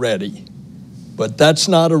lander ready, but that's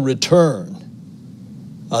not a return.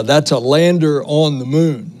 That's a lander on the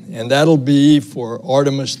moon, and that'll be for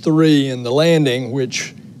Artemis III and the landing,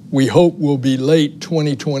 which we hope will be late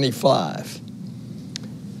 2025.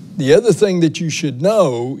 The other thing that you should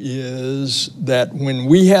know is that when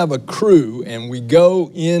we have a crew and we go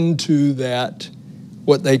into that,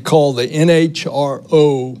 what they call the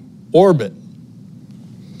NHRO orbit,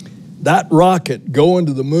 that rocket going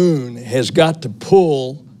to the moon has got to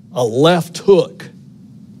pull a left hook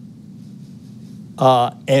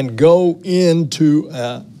and go into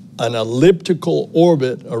an elliptical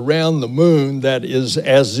orbit around the moon that is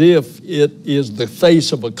as if it is the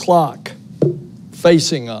face of a clock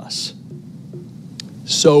facing us.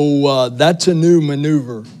 So that's a new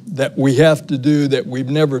maneuver that we have to do that we've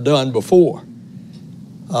never done before.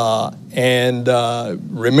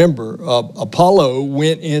 Remember, Apollo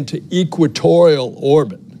went into equatorial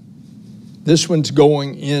orbit. This one's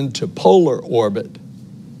going into polar orbit,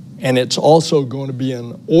 and it's also going to be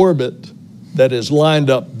an orbit that is lined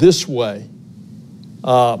up this way,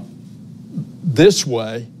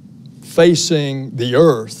 facing the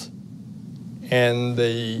Earth, and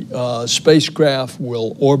the spacecraft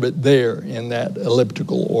will orbit there in that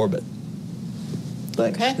elliptical orbit.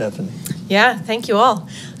 Thanks, okay. Stephanie. Yeah, thank you all.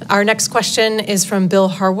 Our next question is from Bill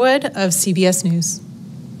Harwood of CBS News.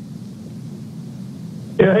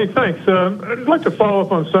 Yeah, hey, thanks. I'd like to follow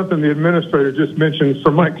up on something the administrator just mentioned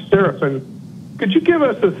for Mike Seraphin. Could you give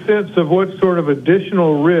us a sense of what sort of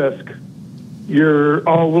additional risk you're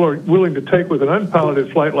all willing to take with an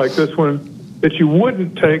unpiloted flight like this one that you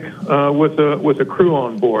wouldn't take with a crew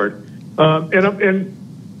on board? Okay,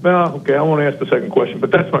 I won't ask the second question,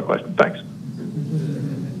 but that's my question. Thanks.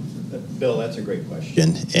 Bill, that's a great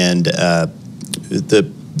question. And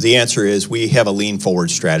the answer is we have a lean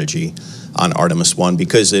forward strategy on Artemis I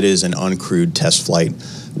because it is an uncrewed test flight.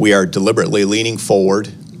 We are deliberately leaning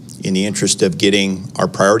forward in the interest of getting our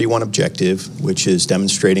priority one objective, which is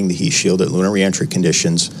demonstrating the heat shield at lunar reentry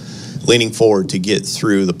conditions. leaning forward to get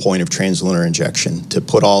through the point of translunar injection, to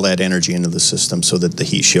put all that energy into the system so that the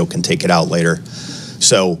heat shield can take it out later.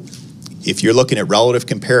 So if you're looking at relative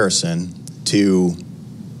comparison to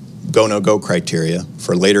go, no-go criteria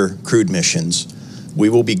for later crewed missions, we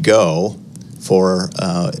will be go for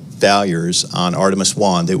failures on Artemis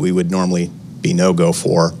I that we would normally be no-go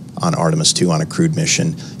for on Artemis II on a crewed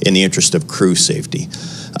mission in the interest of crew safety.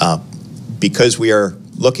 Because we are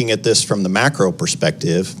looking at this from the macro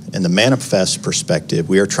perspective and the manifest perspective,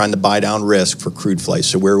 we are trying to buy down risk for crewed flights.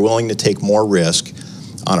 So we're willing to take more risk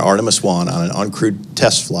on Artemis I on an uncrewed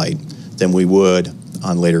test flight than we would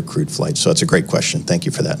on later crewed flights. So that's a great question. Thank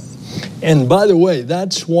you for that. And by the way,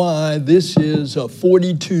 that's why this is a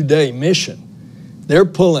 42-day mission. They're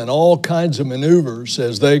pulling all kinds of maneuvers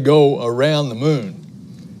as they go around the moon.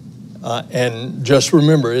 And just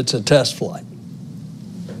remember, it's a test flight.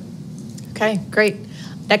 Okay, great.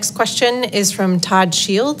 Next question is from Todd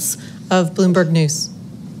Shields of Bloomberg News.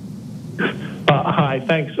 Hi,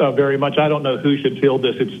 thanks very much. I don't know who should field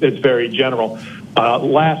this. It's very general.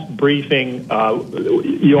 Last briefing,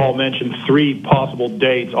 you all mentioned 3 possible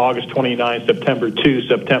dates, August 29, September 2,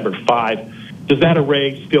 September 5. Does that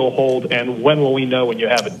array still hold, and when will we know when you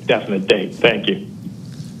have a definite date? Thank you.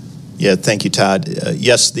 Yeah, thank you, Todd.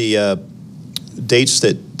 Yes, the dates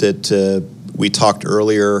that we talked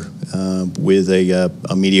earlier with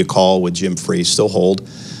a media call with Jim Free still hold.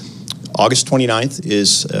 August 29th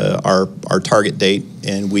is our target date,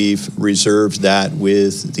 and we've reserved that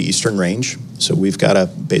with the Eastern Range. So we've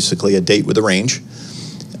got basically a date with the range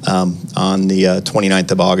on the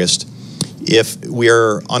 29th of August. If we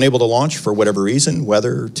are unable to launch for whatever reason,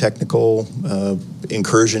 weather, technical,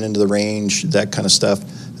 incursion into the range, that kind of stuff,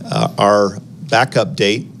 our backup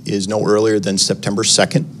date is no earlier than September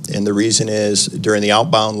 2nd. And the reason is during the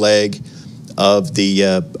outbound leg of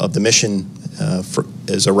the mission,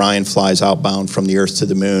 as Orion flies outbound from the Earth to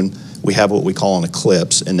the Moon, we have what we call an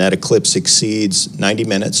eclipse, and that eclipse exceeds 90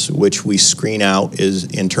 minutes, which we screen out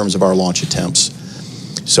in terms of our launch attempts.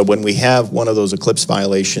 So when we have one of those eclipse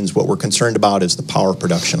violations, what we're concerned about is the power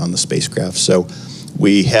production on the spacecraft. So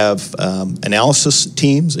we have analysis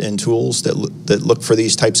teams and tools that look for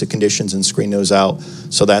these types of conditions and screen those out.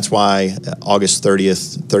 So that's why August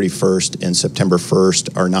 30th, 31st, and September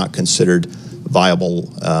 1st are not considered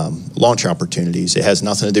viable launch opportunities. It has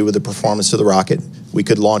nothing to do with the performance of the rocket. We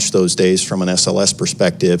could launch those days from an SLS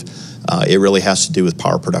perspective. It really has to do with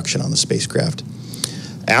power production on the spacecraft.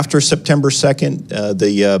 After September 2nd,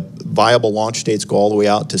 the viable launch dates go all the way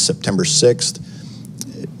out to September 6th.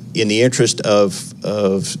 In the interest of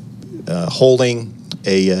holding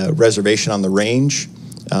a reservation on the range,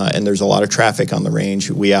 and there's a lot of traffic on the range,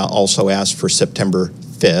 we also asked for September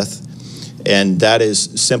 5th. And that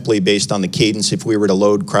is simply based on the cadence. If we were to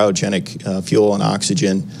load cryogenic fuel and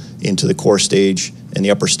oxygen into the core stage and the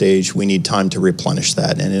upper stage, we need time to replenish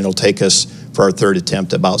that. And it'll take us, for our third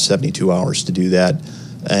attempt, about 72 hours to do that.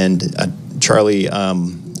 And Charlie,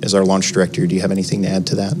 as our launch director, do you have anything to add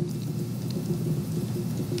to that?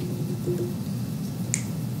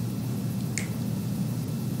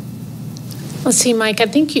 Let's see, Mike, I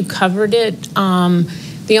think you covered it.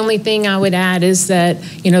 The only thing I would add is that,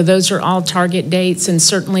 those are all target dates, and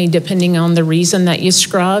certainly depending on the reason that you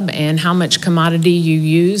scrub and how much commodity you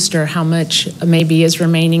used or how much maybe is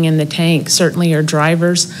remaining in the tank, certainly our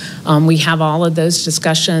drivers. We have all of those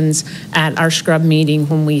discussions at our scrub meeting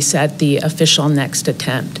when we set the official next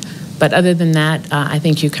attempt. But other than that, I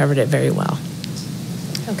think you covered it very well.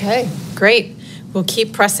 Okay, great. We'll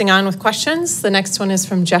keep pressing on with questions. The next one is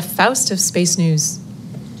from Jeff Faust of Space News.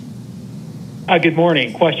 Good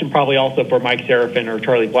morning. Question probably also for Mike Serafin or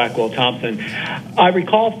Charlie Blackwell-Thompson. I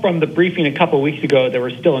recall from the briefing a couple of weeks ago there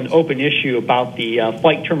was still an open issue about the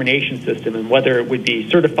flight termination system and whether it would be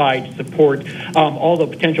certified to support all the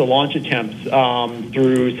potential launch attempts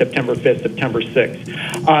through September 5th, September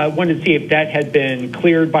 6th. I wanted to see if that had been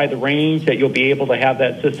cleared by the range, that you'll be able to have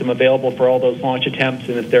that system available for all those launch attempts,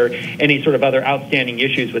 and if there are any sort of other outstanding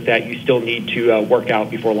issues with that you still need to work out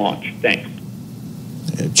before launch. Thanks.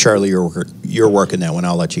 Charlie, you're working that one.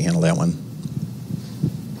 I'll let you handle that one.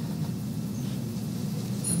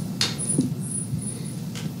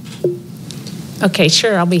 Okay,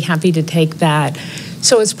 sure. I'll be happy to take that.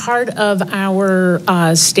 So as part of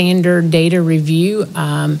our standard data review,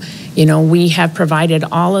 we have provided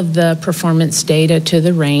all of the performance data to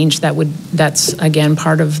the range. That's again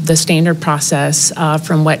part of the standard process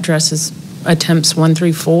from wet dress attempts 1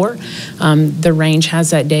 through 4. The range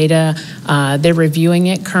has that data. They're reviewing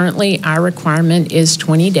it currently. Our requirement is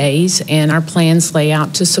 20 days, and our plans lay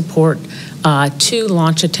out to support 2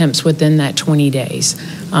 launch attempts within that 20 days.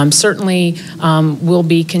 Certainly, we'll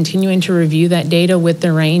be continuing to review that data with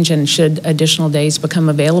the range, and should additional days become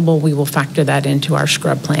available, we will factor that into our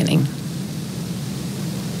scrub planning.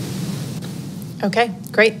 Okay,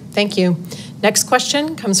 great, thank you. Next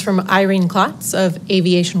question comes from Irene Klotz of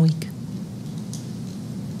Aviation Week.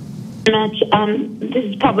 This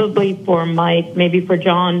is probably for Mike, maybe for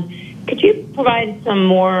John. Could you provide some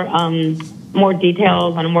more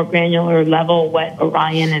details on a more granular level what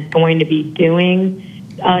Orion is going to be doing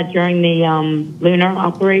during the lunar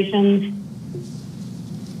operations?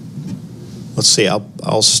 Let's see.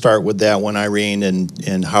 I'll start with that one, Irene,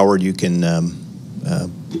 and Howard, you can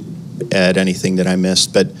add anything that I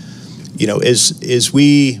missed. But you know, as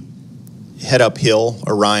we head uphill,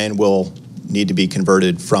 Orion will need to be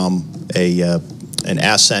converted from an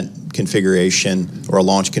ascent configuration or a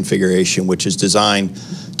launch configuration, which is designed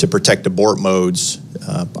to protect abort modes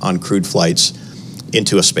on crewed flights,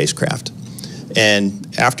 into a spacecraft.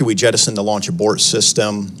 And after we jettison the launch abort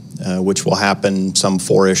system, which will happen some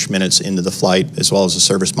 4-ish minutes into the flight, as well as the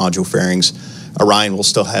service module fairings, Orion will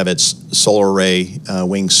still have its solar array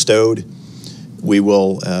wings stowed. We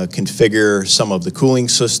will configure some of the cooling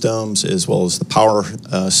systems as well as the power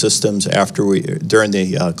systems during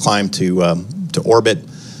the climb to orbit,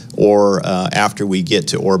 or after we get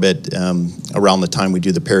to orbit. Around the time we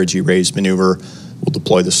do the perigee raise maneuver, we'll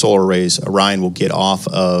deploy the solar arrays. Orion will get off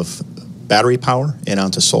of battery power and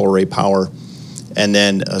onto solar array power, and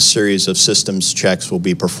then a series of systems checks will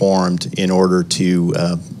be performed in order to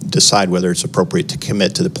decide whether it's appropriate to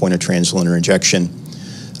commit to the point of translunar injection.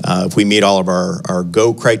 If we meet all of our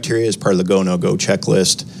go criteria as part of the go, no-go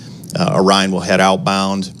checklist, Orion will head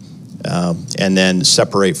outbound and then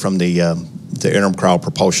separate from the interim cryo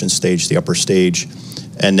propulsion stage, the upper stage.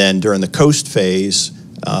 And then during the coast phase,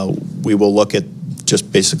 we will look at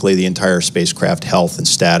just basically the entire spacecraft health and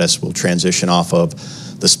status. We'll transition off of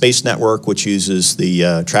the space network, which uses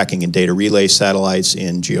the tracking and data relay satellites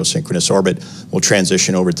in geosynchronous orbit. We'll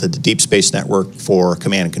transition over to the deep space network for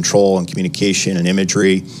command and control and communication and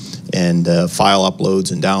imagery and file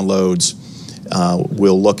uploads and downloads.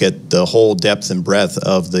 We'll look at the whole depth and breadth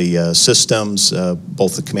of the systems,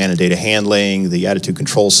 both the command and data handling, the attitude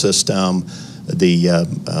control system, the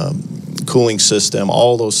cooling system,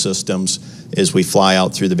 all those systems. As we fly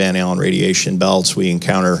out through the Van Allen radiation belts, we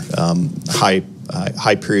encounter high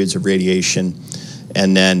periods of radiation,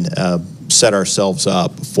 and then set ourselves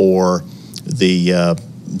up for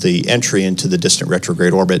the entry into the distant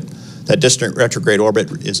retrograde orbit. That distant retrograde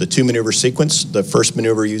orbit is a 2-maneuver sequence. The first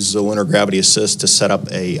maneuver uses a lunar gravity assist to set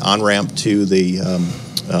up a on-ramp to the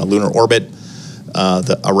lunar orbit.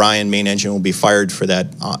 The Orion main engine will be fired for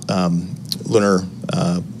that lunar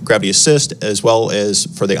gravity assist, as well as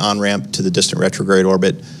for the on-ramp to the distant retrograde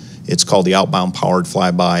orbit. It's called the outbound powered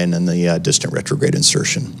flyby, and then the distant retrograde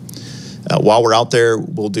insertion. While we're out there,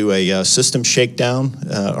 we'll do a system shakedown.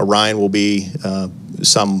 Orion will be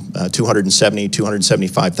some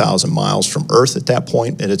 275,000 miles from Earth at that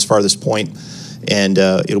point, at its farthest point, and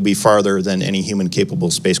it'll be farther than any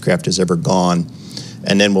human-capable spacecraft has ever gone.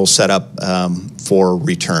 And then we'll set up for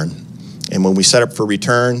return. And when we set up for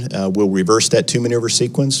return, we'll reverse that 2-maneuver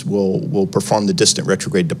sequence. We'll perform the distant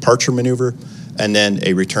retrograde departure maneuver, and then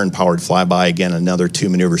a return-powered flyby, again, another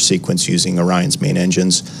 2-maneuver sequence using Orion's main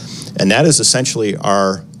engines. And that is essentially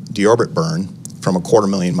our deorbit burn from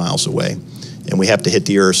 250,000 miles away. And we have to hit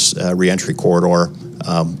the Earth's reentry corridor.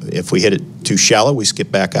 If we hit it too shallow, we skip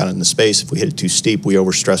back out into space. If we hit it too steep, we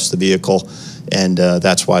overstress the vehicle, and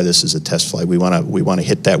that's why this is a test flight. We want to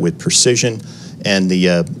hit that with precision, and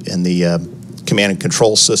the command and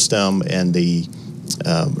control system and the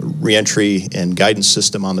reentry and guidance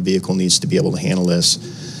system on the vehicle needs to be able to handle this.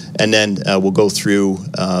 And then we'll go through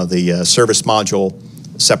the service module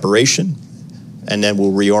separation, and then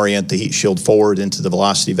we'll reorient the heat shield forward into the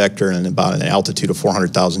velocity vector, and about an altitude of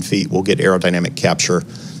 400,000 feet, we'll get aerodynamic capture,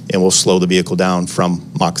 and we'll slow the vehicle down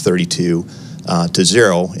from Mach 32 to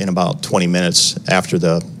 0 in about 20 minutes after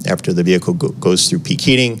the vehicle goes through peak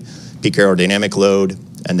heating, peak aerodynamic load,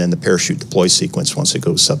 and then the parachute deploy sequence once it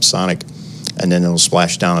goes subsonic. And then it'll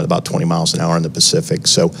splash down at about 20 miles an hour in the Pacific.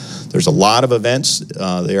 So there's a lot of events.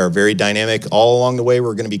 They are very dynamic. All along the way,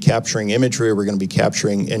 we're going to be capturing imagery. We're going to be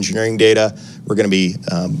capturing engineering data. We're going to be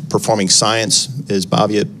performing science, as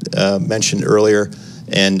Bobby mentioned earlier.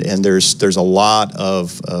 And there's a lot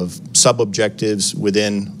of sub-objectives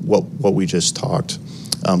within what we just talked.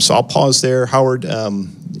 So I'll pause there. Howard,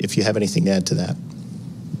 if you have anything to add to that.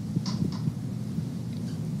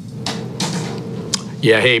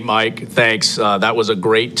 Yeah, hey, Mike, thanks. That was a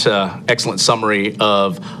great, excellent summary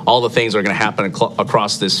of all the things that are going to happen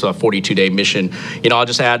across this 42-day mission. I'll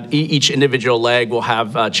just add each individual leg will have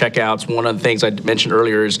checkouts. One of the things I mentioned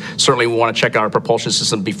earlier is certainly we want to check out our propulsion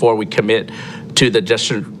system before we commit to the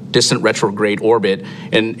distant retrograde orbit.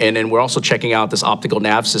 And then we're also checking out this optical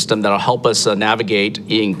nav system that'll help us navigate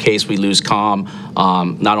in case we lose comm,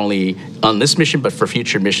 not only on this mission, but for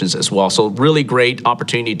future missions as well. So really great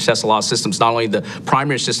opportunity to test a lot of systems, not only the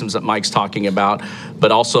primary systems that Mike's talking about,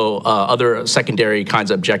 but also other secondary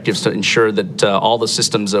kinds of objectives to ensure that all the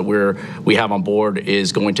systems that we have on board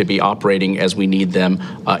is going to be operating as we need them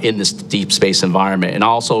in this deep space environment. And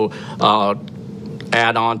also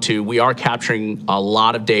add on to, we are capturing a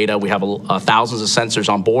lot of data. We have thousands of sensors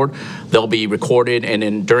on board. They'll be recorded, and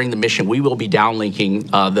then during the mission, we will be downlinking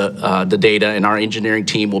the data, and our engineering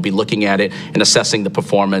team will be looking at it and assessing the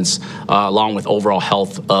performance along with overall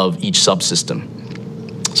health of each subsystem.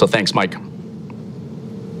 So thanks, Mike.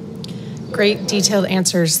 Great detailed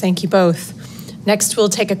answers. Thank you both. Next, we'll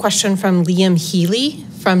take a question from Liam Healy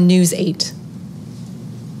from News 8.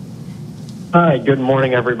 Hi, good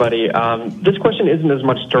morning, everybody. This question isn't as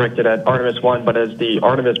much directed at Artemis I, but as the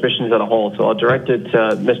Artemis missions as a whole, so I'll direct it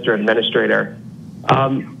to Mr. Administrator.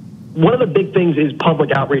 One of the big things is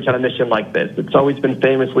public outreach on a mission like this. It's always been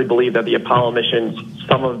famously believed that the Apollo missions,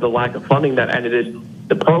 some of the lack of funding that ended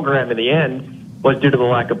the program in the end was due to the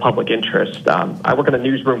lack of public interest. I work in a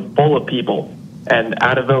newsroom full of people, and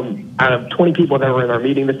out of 20 people that were in our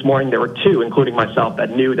meeting this morning, there were 2, including myself, that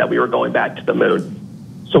knew that we were going back to the moon.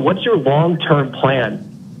 So what's your long-term plan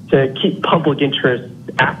to keep public interest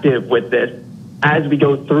active with this as we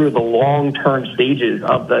go through the long-term stages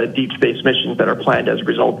of the deep space missions that are planned as a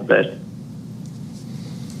result of this?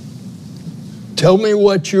 Tell me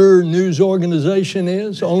what your news organization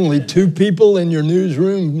is. Only 2 people in your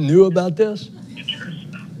newsroom knew about this?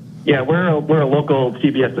 Yeah, we're a local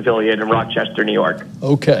CBS affiliate in Rochester, New York.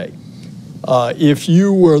 Okay. If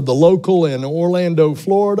you were the local in Orlando,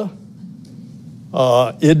 Florida,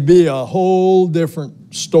 it'd be a whole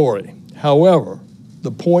different story. However,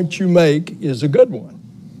 the point you make is a good one.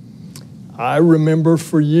 I remember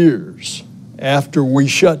for years, after we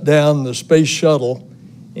shut down the space shuttle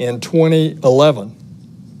in 2011,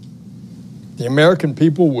 the American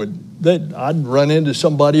people I'd run into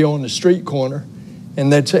somebody on the street corner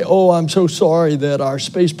and they'd say, "Oh, I'm so sorry that our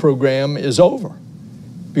space program is over,"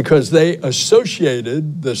 because they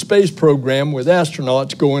associated the space program with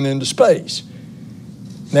astronauts going into space.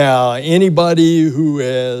 Now, anybody who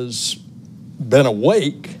has been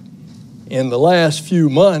awake in the last few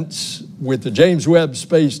months with the James Webb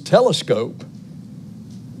Space Telescope,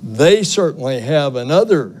 they certainly have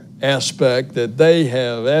another aspect that they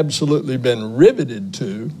have absolutely been riveted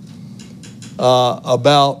to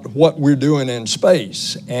about what we're doing in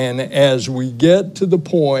space. And as we get to the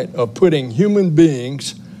point of putting human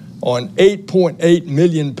beings on 8.8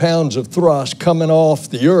 million pounds of thrust coming off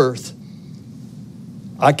the Earth,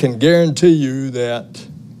 I can guarantee you that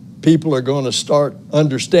people are going to start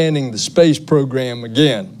understanding the space program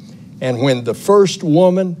again. And when the first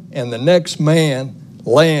woman and the next man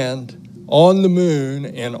land on the moon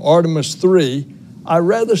in Artemis III, I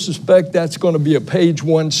rather suspect that's going to be a page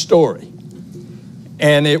 1 story.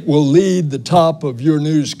 And it will lead the top of your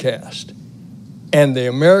newscast. And the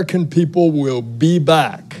American people will be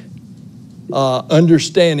back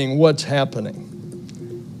understanding what's happening.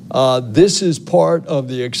 This is part of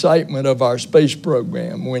the excitement of our space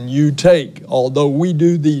program. When you although we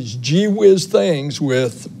do these gee-whiz things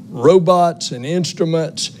with robots and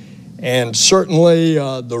instruments, and certainly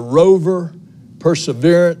the rover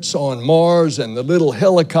Perseverance on Mars and the little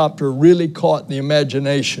helicopter really caught the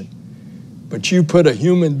imagination. But you put a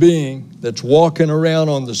human being that's walking around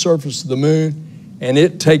on the surface of the moon, and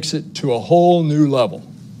it takes it to a whole new level.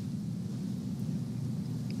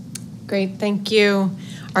 Great, thank you.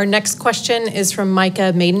 Our next question is from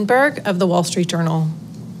Micah Maidenberg of the Wall Street Journal.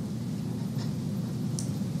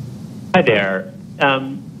 Hi there.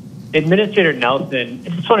 Administrator Nelson, I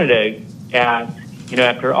just wanted to ask,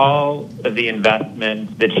 after all of the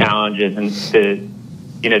investment, the challenges, and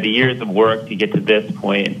the years of work to get to this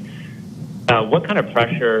point, what kind of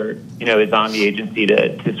pressure, is on the agency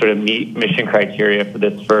to sort of meet mission criteria for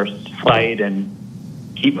this first flight and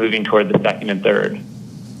keep moving toward the second and third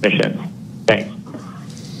missions? Thanks.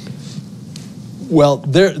 Well,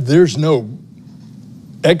 there's no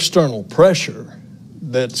external pressure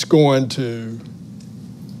that's going to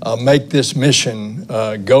make this mission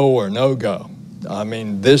go or no go. I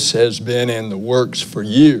mean, this has been in the works for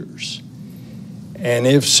years. And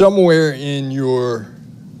if somewhere in your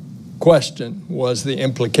question was the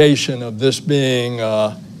implication of this being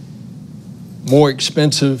more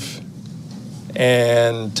expensive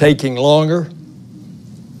and taking longer.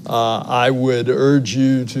 I would urge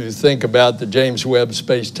you to think about the James Webb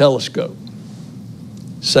Space Telescope.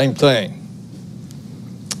 Same thing.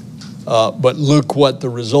 But look what the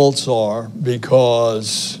results are,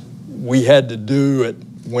 because we had to do it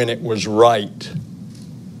when it was right.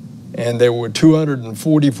 And there were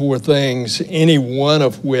 244 things, any one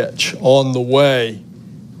of which on the way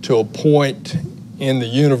to a point in the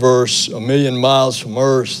universe 1 million miles from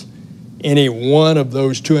Earth, any one of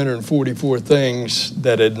those 244 things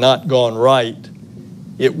that had not gone right,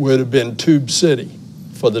 it would have been Tube City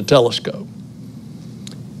for the telescope.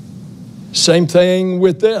 Same thing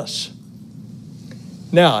with this.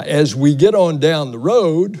 Now, as we get on down the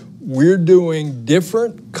road, we're doing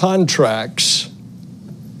different contracts,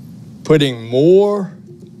 putting more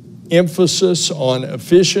emphasis on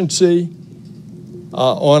efficiency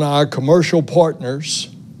on our commercial partners.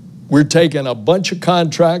 We're taking a bunch of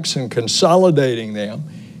contracts and consolidating them.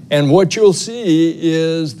 And what you'll see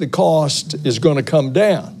is the cost is going to come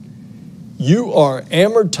down. You are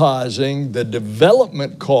amortizing the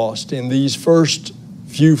development cost in these first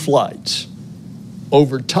few flights.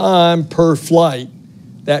 Over time, per flight,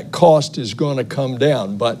 that cost is going to come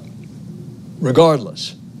down. But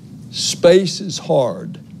regardless, space is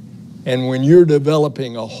hard. And when you're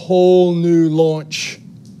developing a whole new launch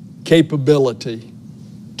capability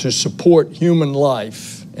to support human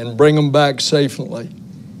life and bring them back safely,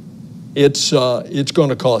 it's going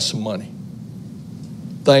to cost some money.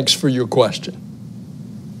 Thanks for your question.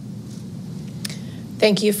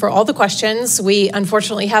 Thank you for all the questions. We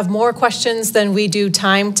unfortunately have more questions than we do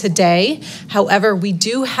time today. However, we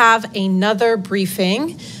do have another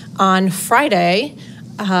briefing on Friday,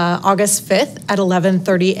 August 5th at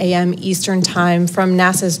 11:30 a.m. Eastern Time from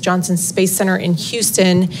NASA's Johnson Space Center in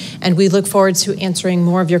Houston, and we look forward to answering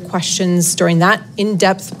more of your questions during that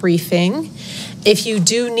in-depth briefing. If you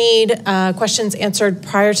do need questions answered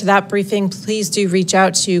prior to that briefing, please do reach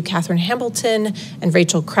out to Catherine Hambleton and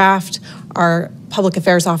Rachel Kraft, our public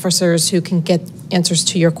affairs officers, who can get answers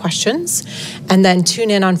to your questions. And then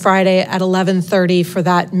tune in on Friday at 11:30 for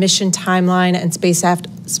that mission timeline and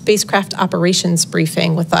spacecraft operations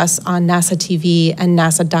briefing with us on NASA TV and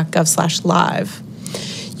nasa.gov/live.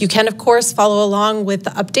 You can, of course, follow along with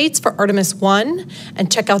the updates for Artemis I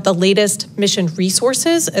and check out the latest mission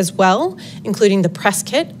resources as well, including the press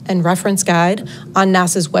kit and reference guide on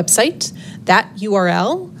NASA's website. That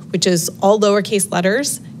URL, which is all lowercase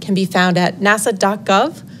letters, can be found at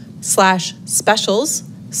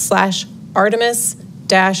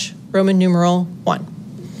nasa.gov/specials/Artemis-Roman numeral 1.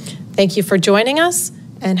 Thank you for joining us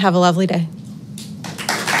and have a lovely day.